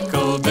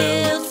bicycle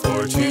built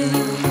for two.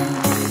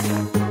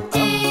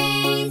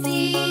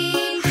 Daisy,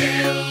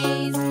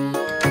 Daisy,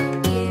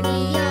 give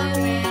me your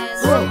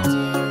answer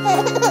due.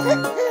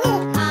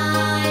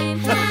 I'm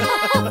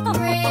half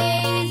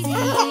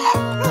crazy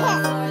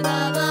for the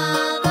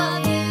love of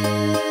you.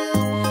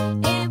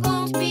 It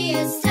won't be a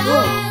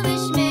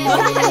stylish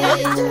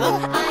marriage,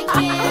 I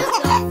can't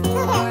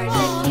afford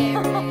a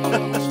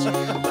carriage,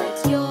 but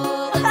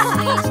you'll look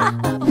sweet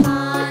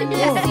upon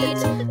the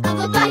seat of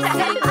a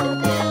bicycle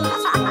built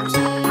for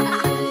two.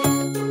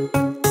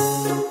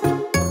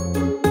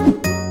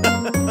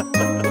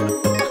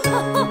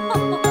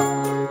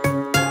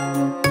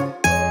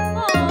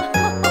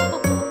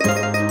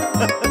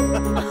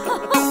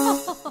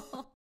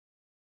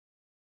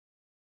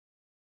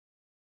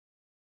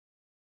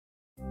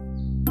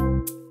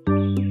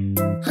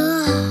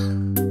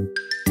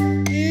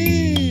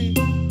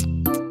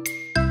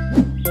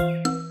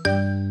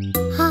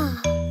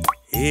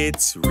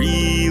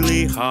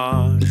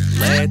 hot.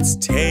 Let's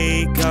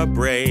take a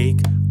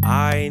break.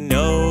 I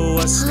know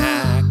a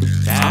snack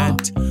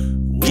that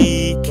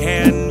we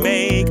can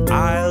make.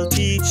 I'll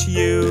teach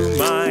you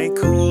my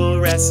cool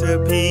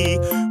recipe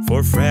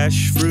for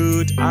fresh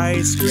fruit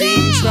ice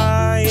cream.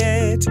 Try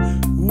it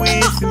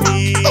with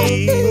me.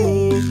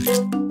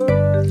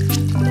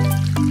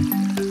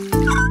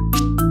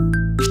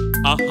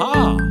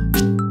 Aha!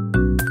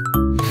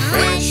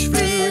 Fresh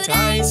fruit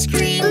ice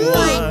cream,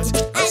 what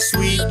a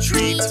sweet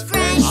treat.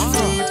 Fresh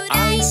fruit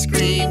ice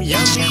cream,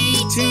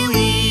 yummy to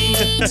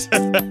eat.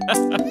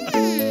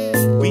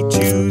 We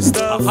choose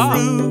the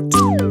fruit,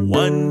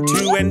 1,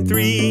 2, and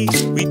 3.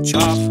 We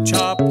chop,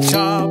 chop,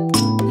 chop,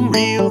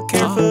 real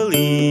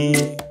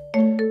carefully.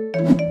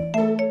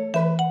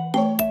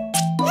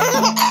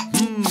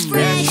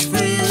 Fresh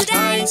fruit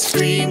ice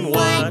cream,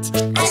 what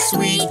a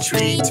sweet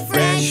treat.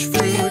 Fresh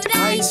fruit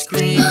ice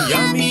cream,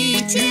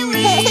 yummy to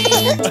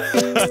eat.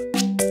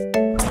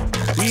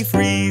 We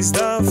freeze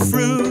the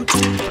fruit,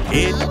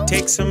 it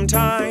takes some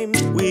time.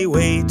 We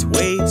wait,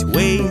 wait,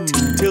 wait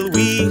till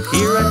we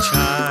hear a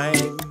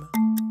chime.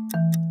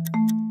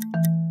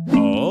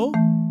 Oh,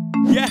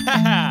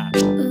 yeah!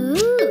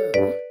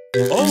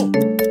 Oh!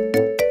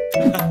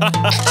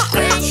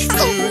 Fresh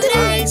fruit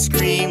ice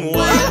cream,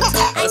 what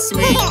a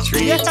sweet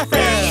treat.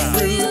 Fresh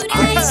fruit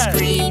ice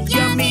cream,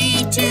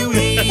 yummy to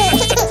eat.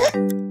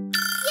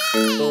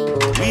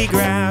 We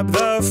grab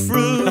the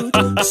fruit,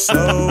 so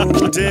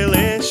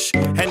delish,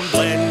 and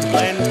blend,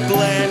 blend,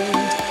 blend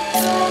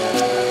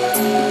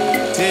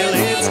till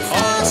it's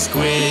all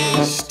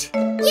squished.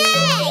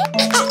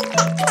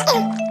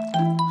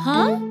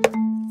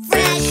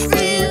 Fresh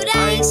fruit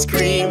ice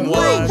cream,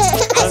 what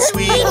a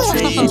sweet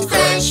treat.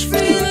 Fresh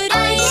fruit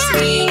ice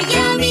cream,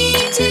 yummy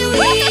to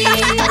eat.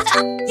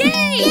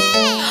 Yay!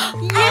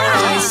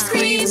 Ice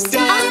cream's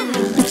done.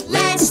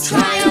 Let's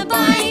try a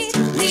bite.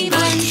 We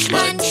munch,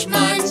 munch,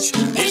 munch.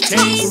 It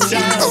tastes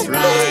just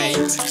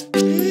right.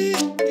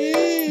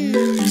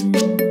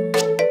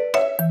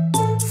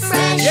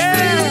 Fresh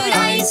fruit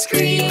ice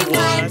cream,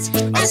 what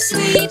a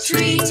sweet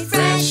treat.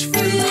 Fresh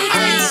fruit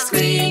ice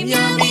cream,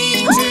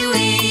 yummy to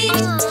eat.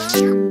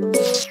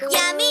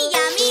 Yummy,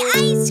 yummy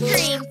ice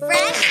cream.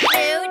 Fresh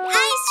fruit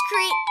ice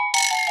cream.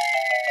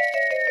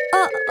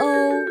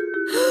 Uh-oh.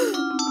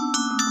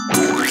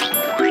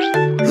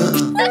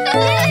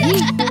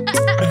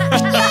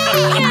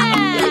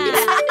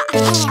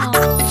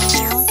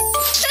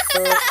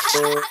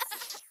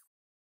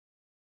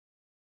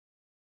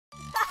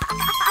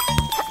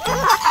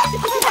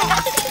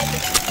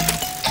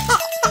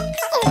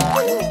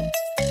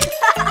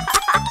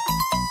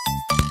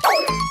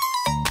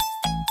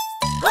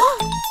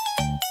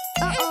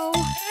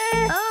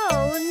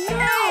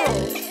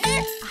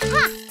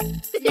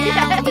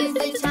 Now is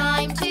the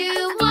time to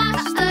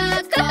wash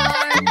the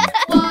car.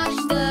 Wash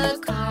the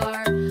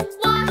car.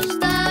 Wash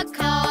the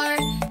car.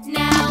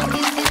 Now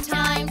is the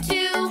time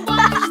to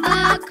wash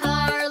the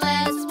car.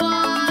 Let's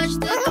wash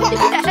the car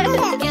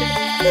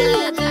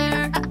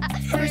together.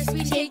 First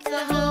we take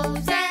the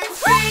hose and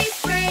spray,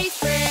 spray,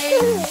 spray.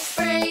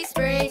 Spray,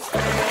 spray,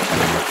 spray.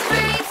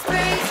 Spray,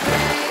 spray,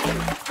 spray.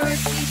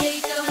 First we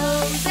take the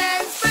hose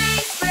and spray,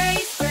 spray,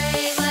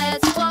 spray.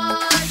 Let's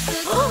wash the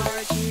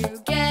car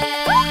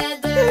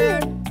together.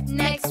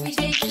 Next we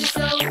take the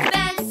soap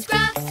and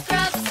scrub,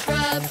 scrub,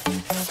 scrub.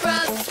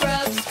 Scrub,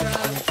 scrub,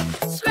 scrub.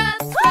 Scrub,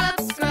 scrub,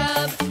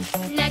 scrub.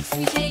 Next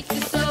we take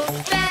the soap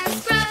and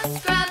scrub,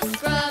 scrub,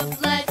 scrub.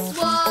 Let's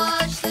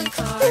wash the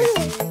car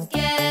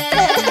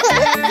together.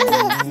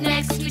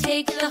 Next we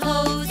take the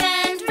hose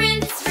and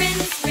rinse,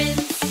 rinse,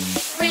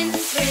 rinse.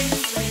 Rinse,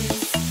 rinse,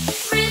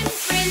 rinse.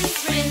 Rinse, rinse,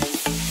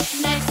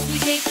 rinse. Next we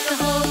take the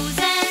hose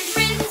and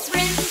rinse,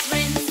 rinse,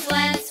 rinse.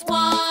 Let's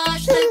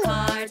wash the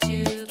car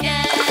together.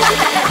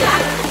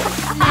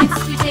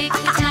 Next we take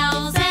the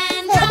towels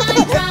and dry,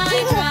 dry,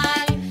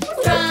 dry.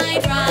 Dry,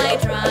 dry,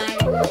 dry.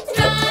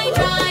 Dry,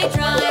 dry,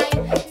 dry.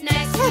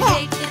 Next we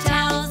take the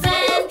towels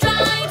and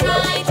dry,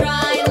 dry,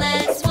 dry.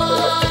 Let's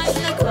wash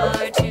the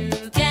car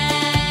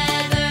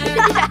together.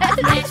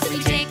 Next we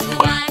take the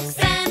wax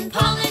and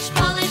polish,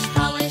 polish,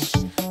 polish.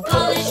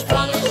 Polish,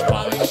 polish,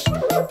 polish.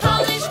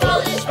 Polish,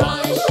 polish,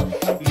 polish.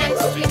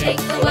 Next we take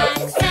the wax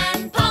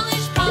and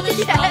polish,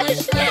 polish,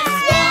 polish. Let's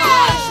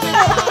wash the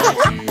car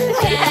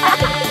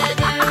together.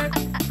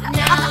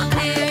 Now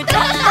we're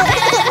done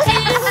and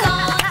it's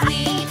all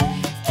clean.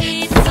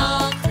 It's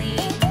all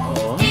clean.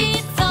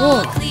 It's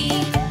all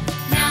clean.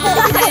 Now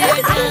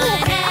we're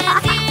done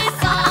and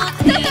it's all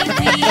clean.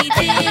 We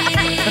did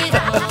it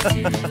all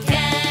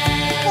together.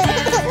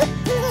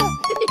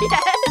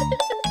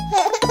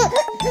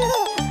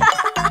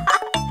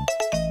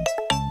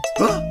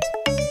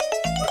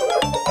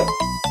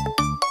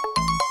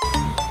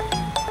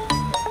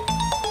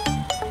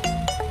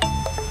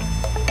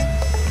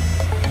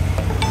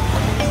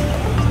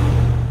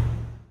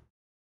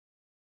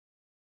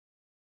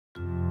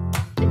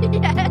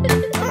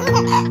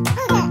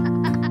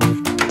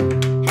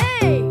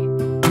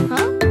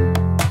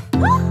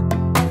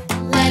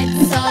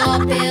 Let's all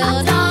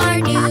build our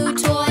new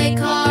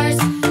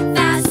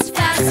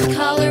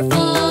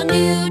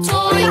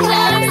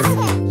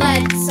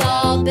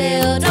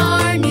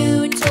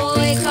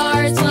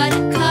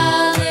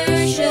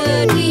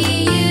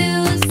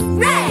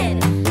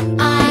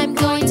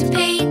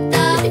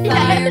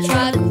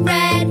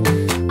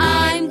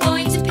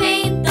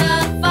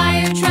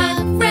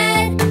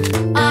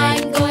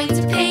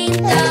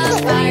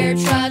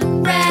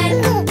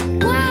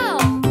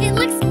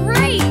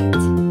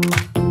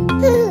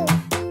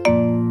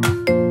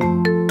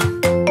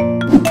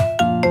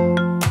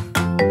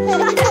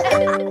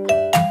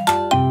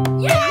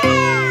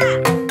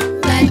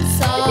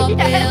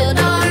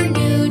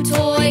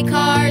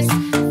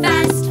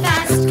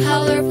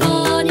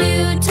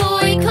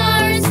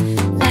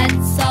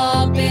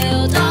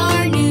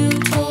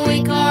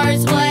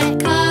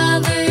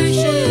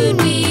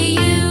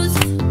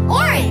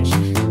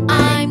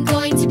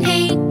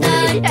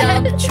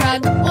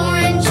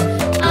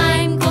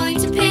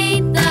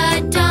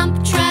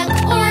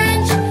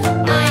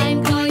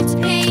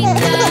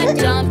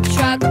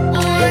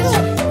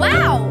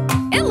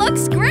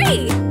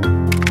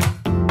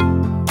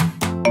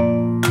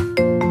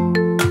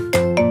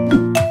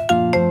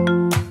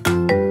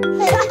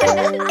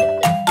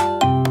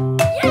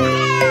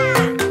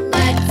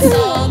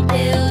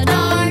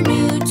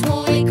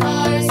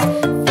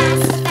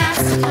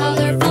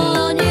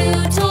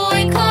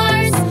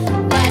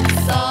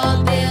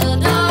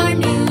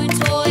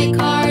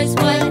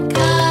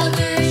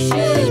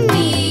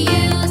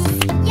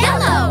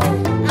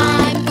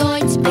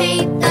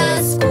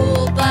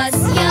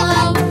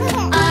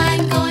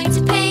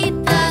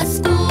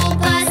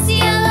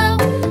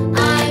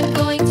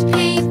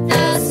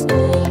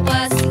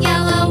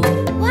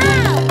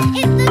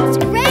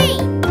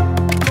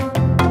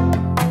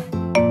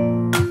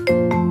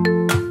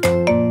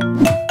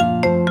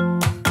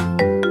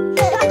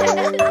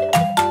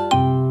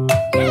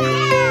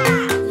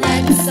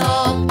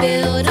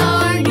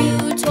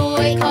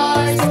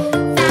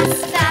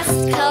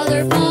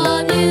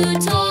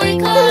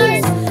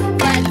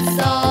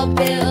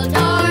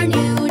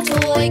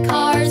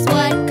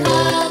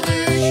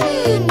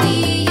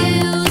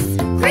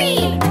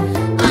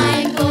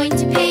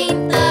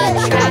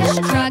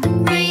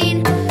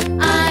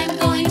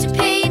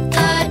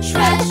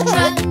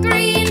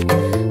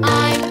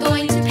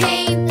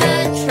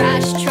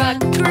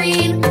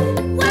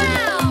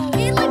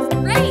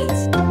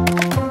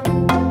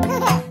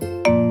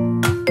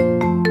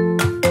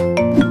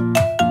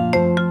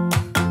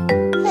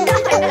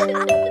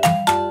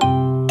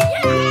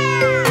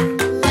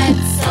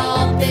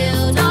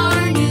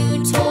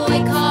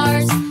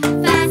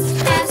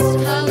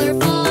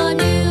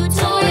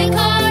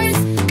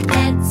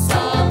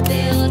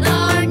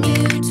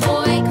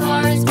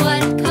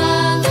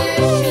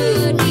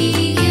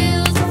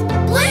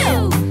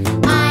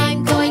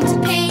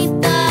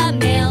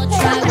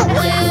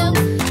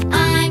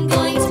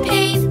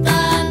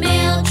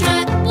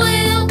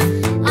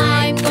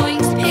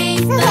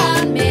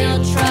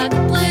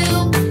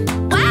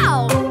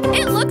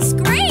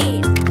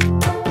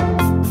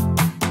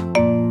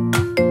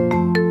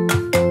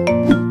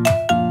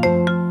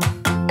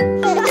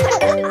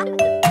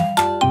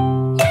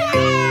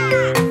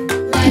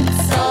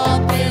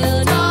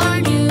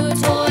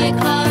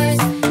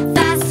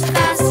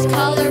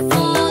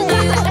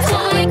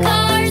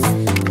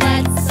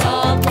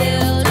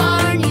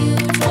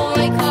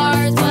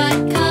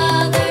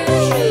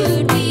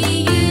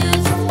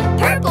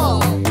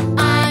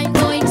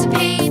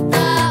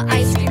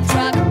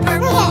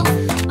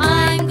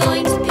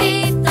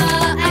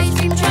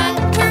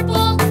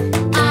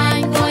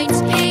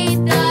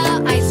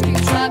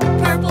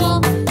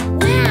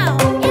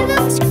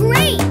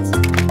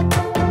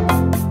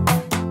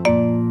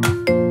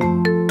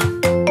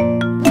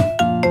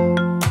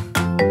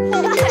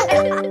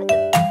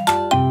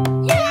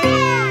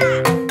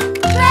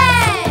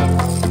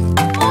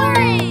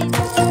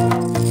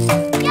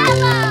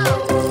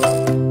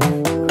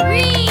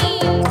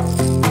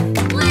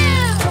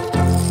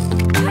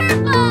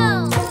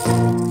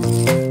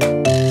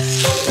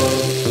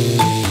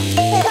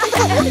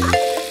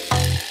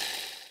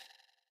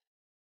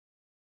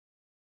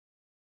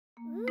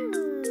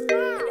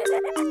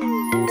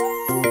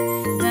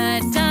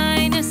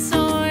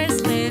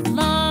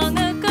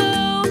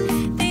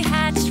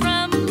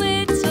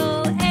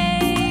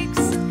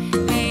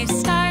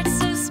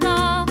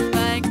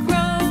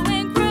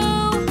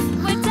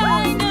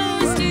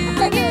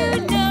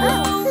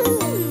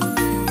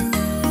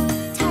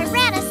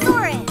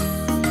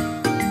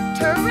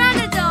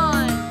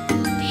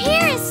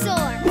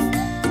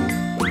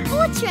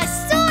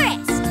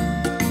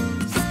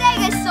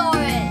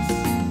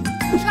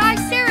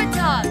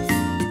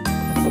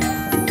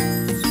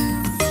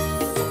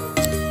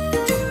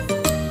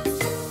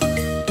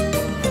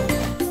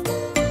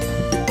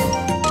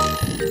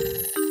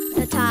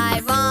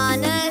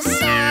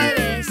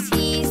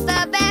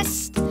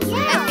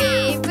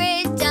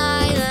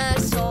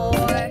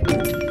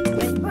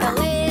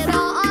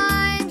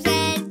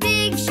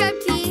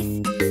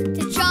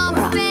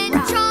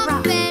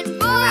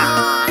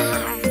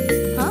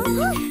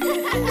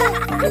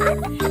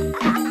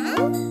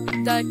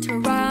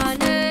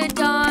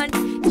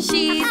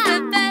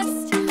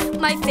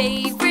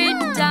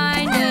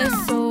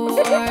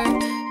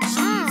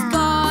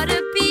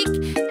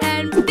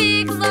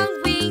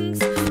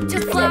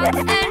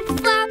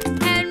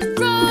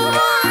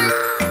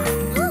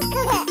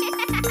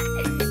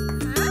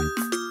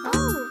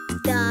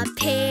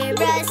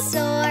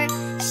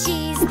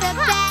the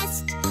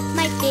best,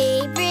 my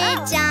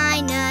favorite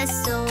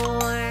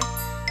dinosaur.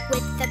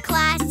 With the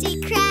classy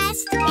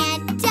crest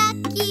and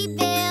ducky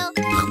bill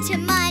to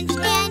munch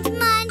and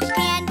roar.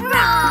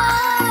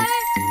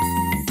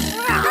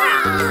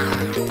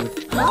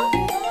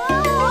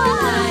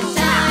 The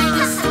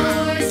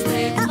dinosaurs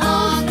lived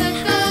long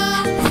ago.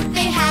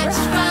 They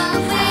hatched from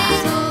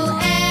little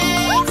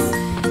eggs.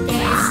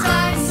 They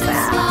start so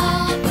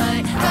small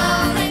but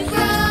grow and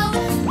grow.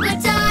 What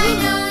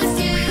dinos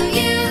do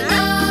you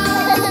know?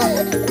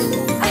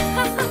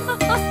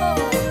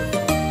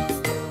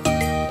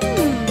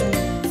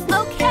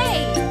 Okay,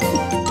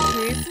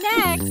 who's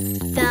next?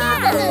 The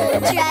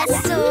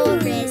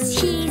Ultrasaurus,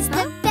 he's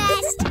the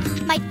best,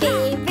 my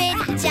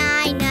favorite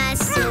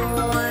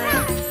dinosaur.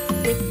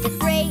 With the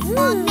great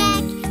long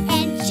neck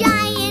and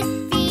giant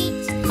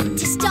feet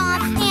to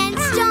stomp and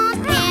roar.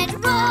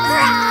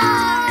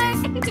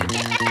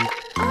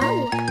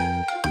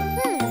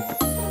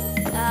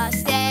 The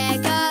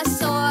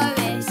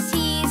Stegosaurus,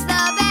 he's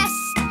the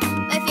best,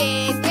 my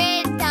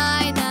favorite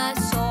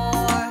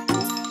dinosaur.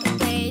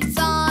 Blades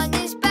on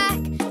his back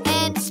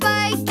and a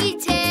spiky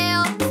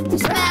tail to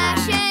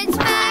smash and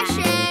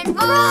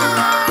roar.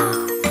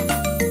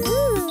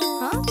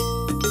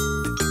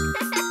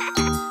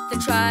 The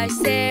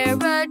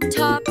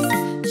Triceratops,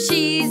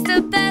 she's the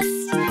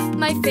best,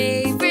 my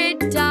favorite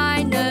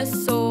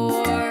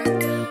dinosaur.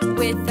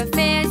 With a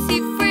fancy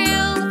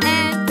frill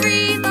and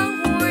 3 long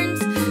horns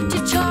to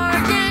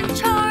charge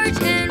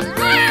and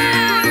roar.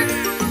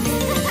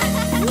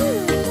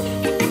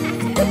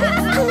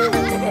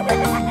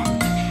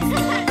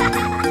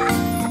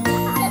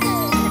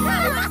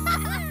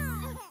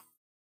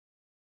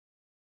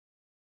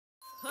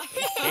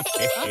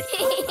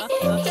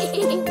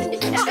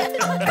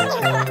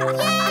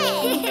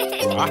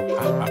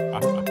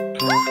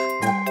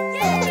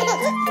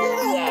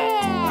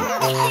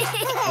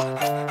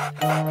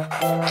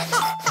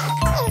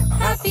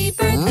 Happy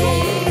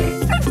birthday,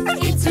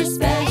 it's your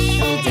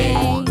special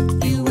day.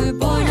 You were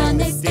born on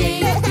this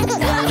day,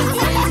 now it's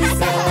time to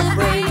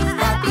celebrate.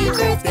 Happy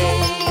birthday,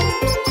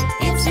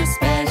 it's your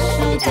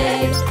special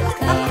day,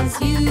 'cause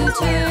you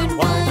turned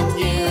 1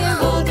 year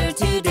older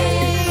today.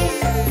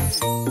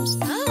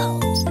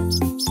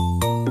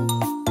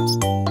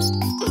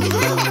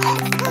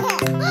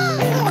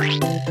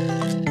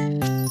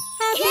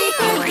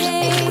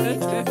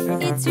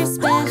 It's your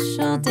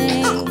special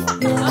day.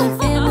 Your whole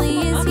family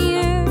is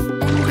here,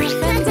 and your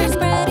friends are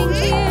spreading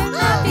cheer.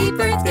 Happy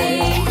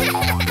birthday!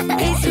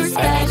 It's your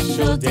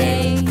special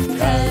day,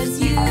 'cause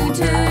you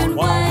turned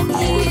 1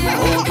 year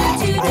older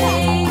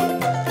today.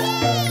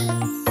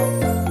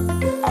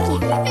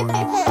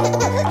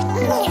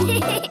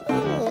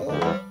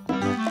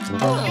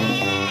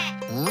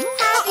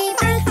 Happy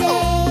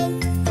birthday,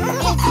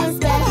 it's your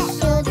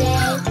special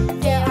day.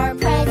 There are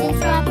presents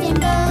wrapped in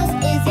bows.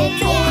 Is it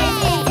toys?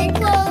 Is it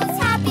clothes?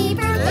 Happy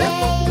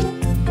birthday,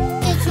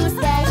 it's your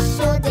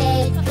special day,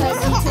 'cause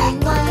you turned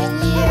 1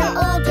 year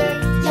older.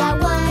 Yeah,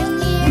 1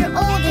 year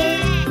older.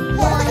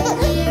 1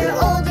 year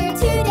older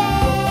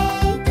today.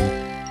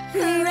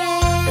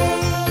 Hooray!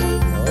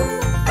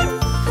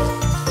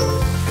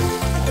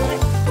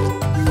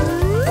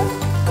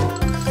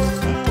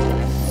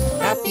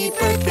 Happy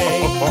birthday!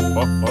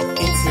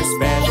 It's your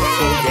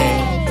special day.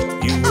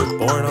 You were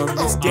born on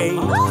this day.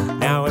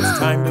 Now it's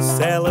time to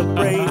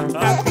celebrate.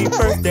 Happy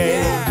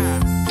birthday!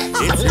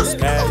 It's your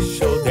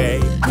special day,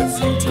 'cause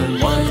you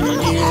turned 1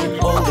 year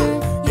older.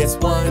 Yes,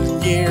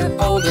 1 year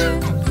older.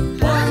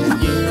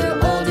 1 year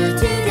older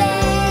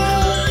today.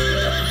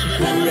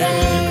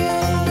 Hooray!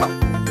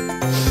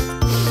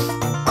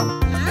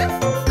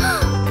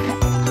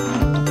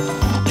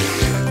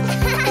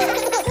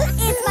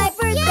 It's my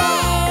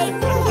birthday.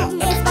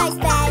 It's my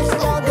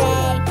special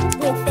day.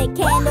 With the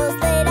candles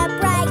lit up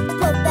bright,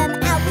 put them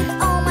out with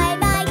all my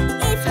might.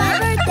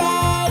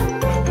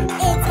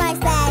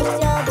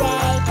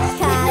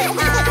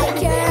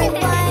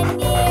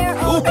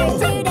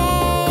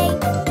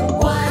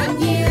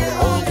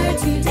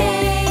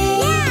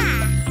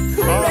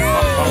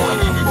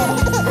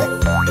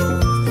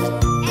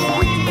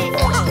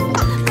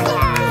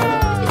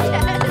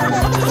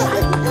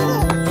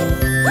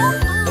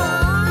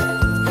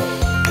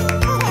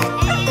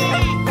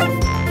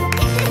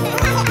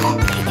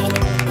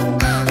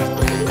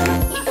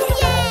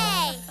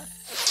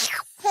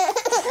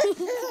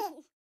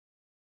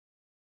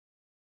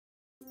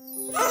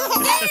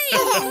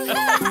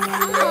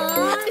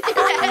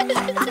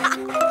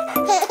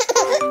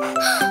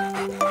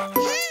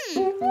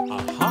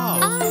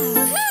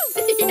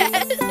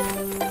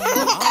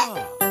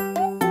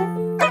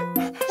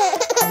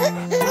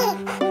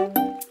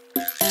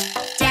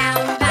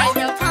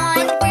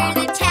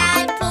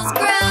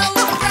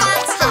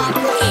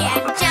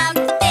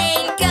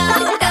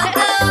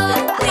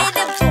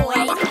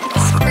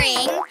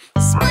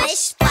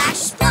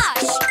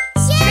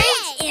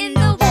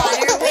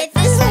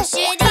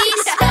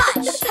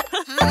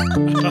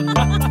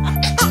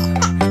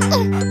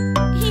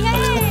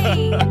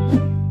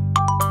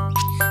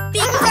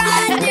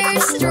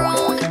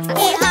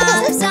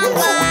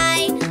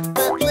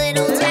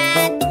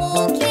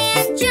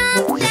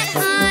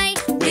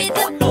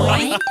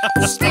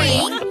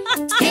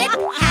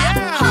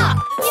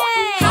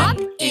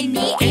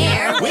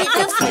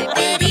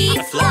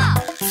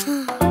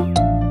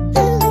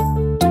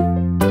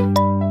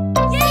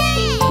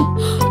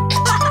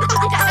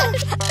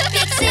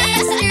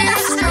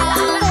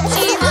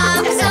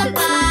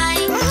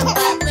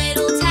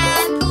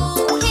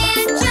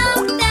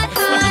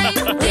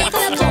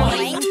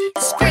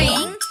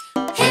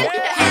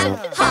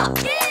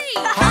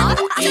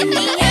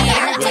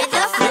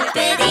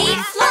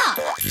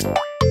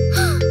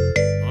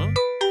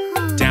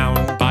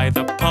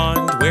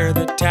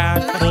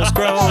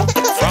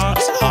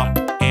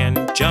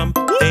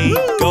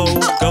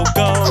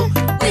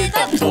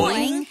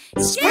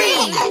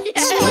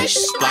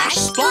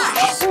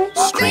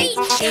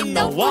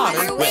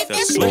 water with a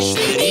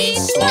splishity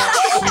splash.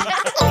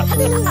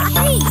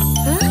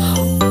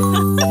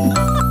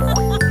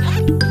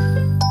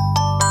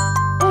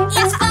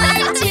 It's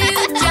fun to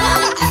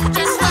jump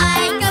just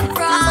like a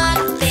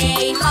frog.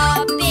 They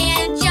hop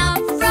and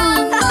jump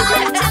from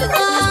log to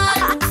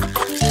log.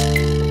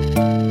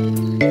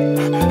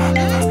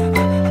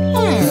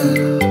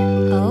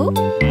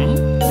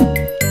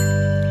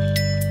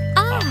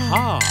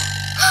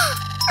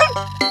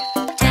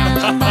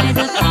 Down by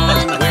the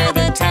pond where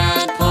the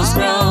tadpoles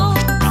grow,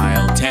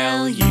 I'll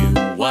tell you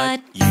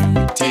what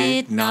you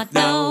did not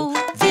know.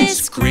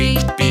 This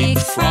great big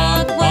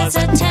frog was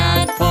a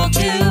tadpole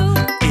too.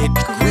 It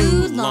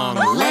grew long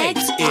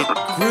legs, it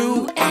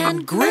grew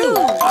and grew.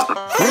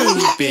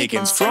 Grew big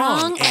and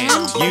strong,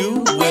 and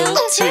you will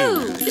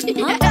too.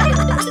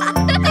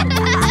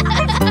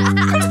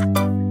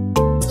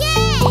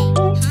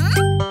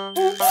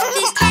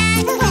 This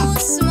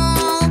tadpole's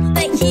small,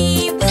 but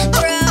he will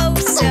grow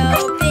so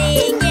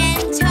big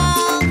and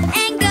tall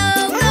and go,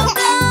 go,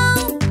 go.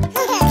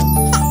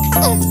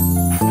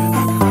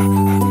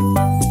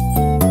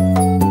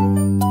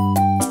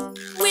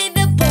 With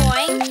a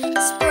boing,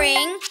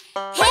 spring,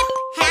 hip,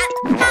 hap,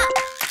 hop.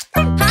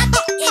 Hop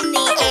in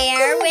the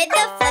air with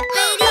a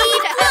flippity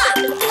flop.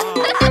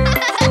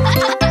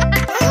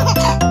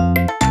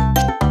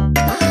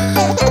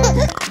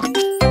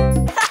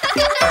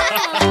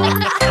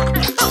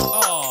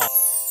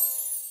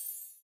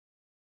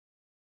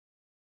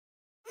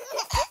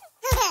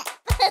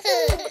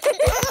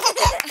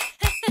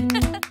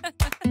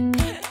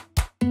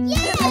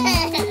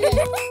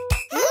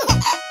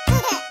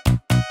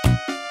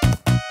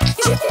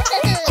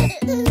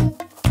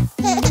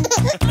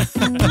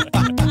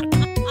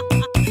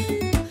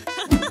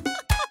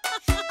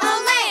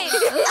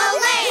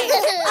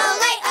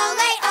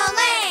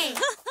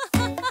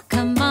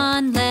 Come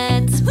on,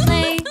 let's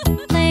play,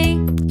 play,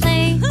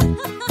 play.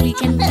 We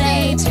can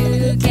play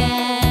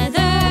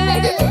together.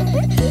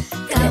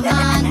 Come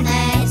on,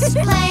 let's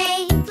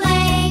play,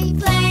 play,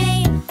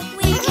 play.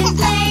 We can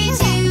play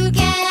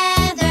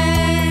together.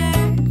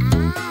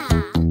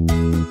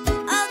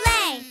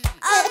 Olé,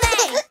 olé,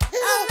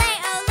 olé,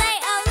 olé,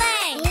 olé.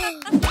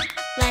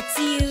 Let's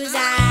use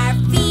our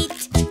feet,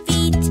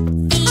 feet,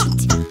 feet.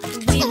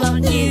 We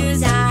won't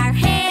use our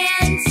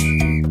hands.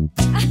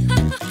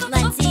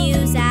 Let's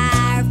use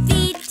our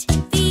feet,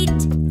 feet,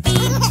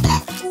 feet.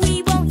 We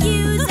won't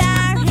use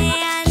our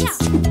hands.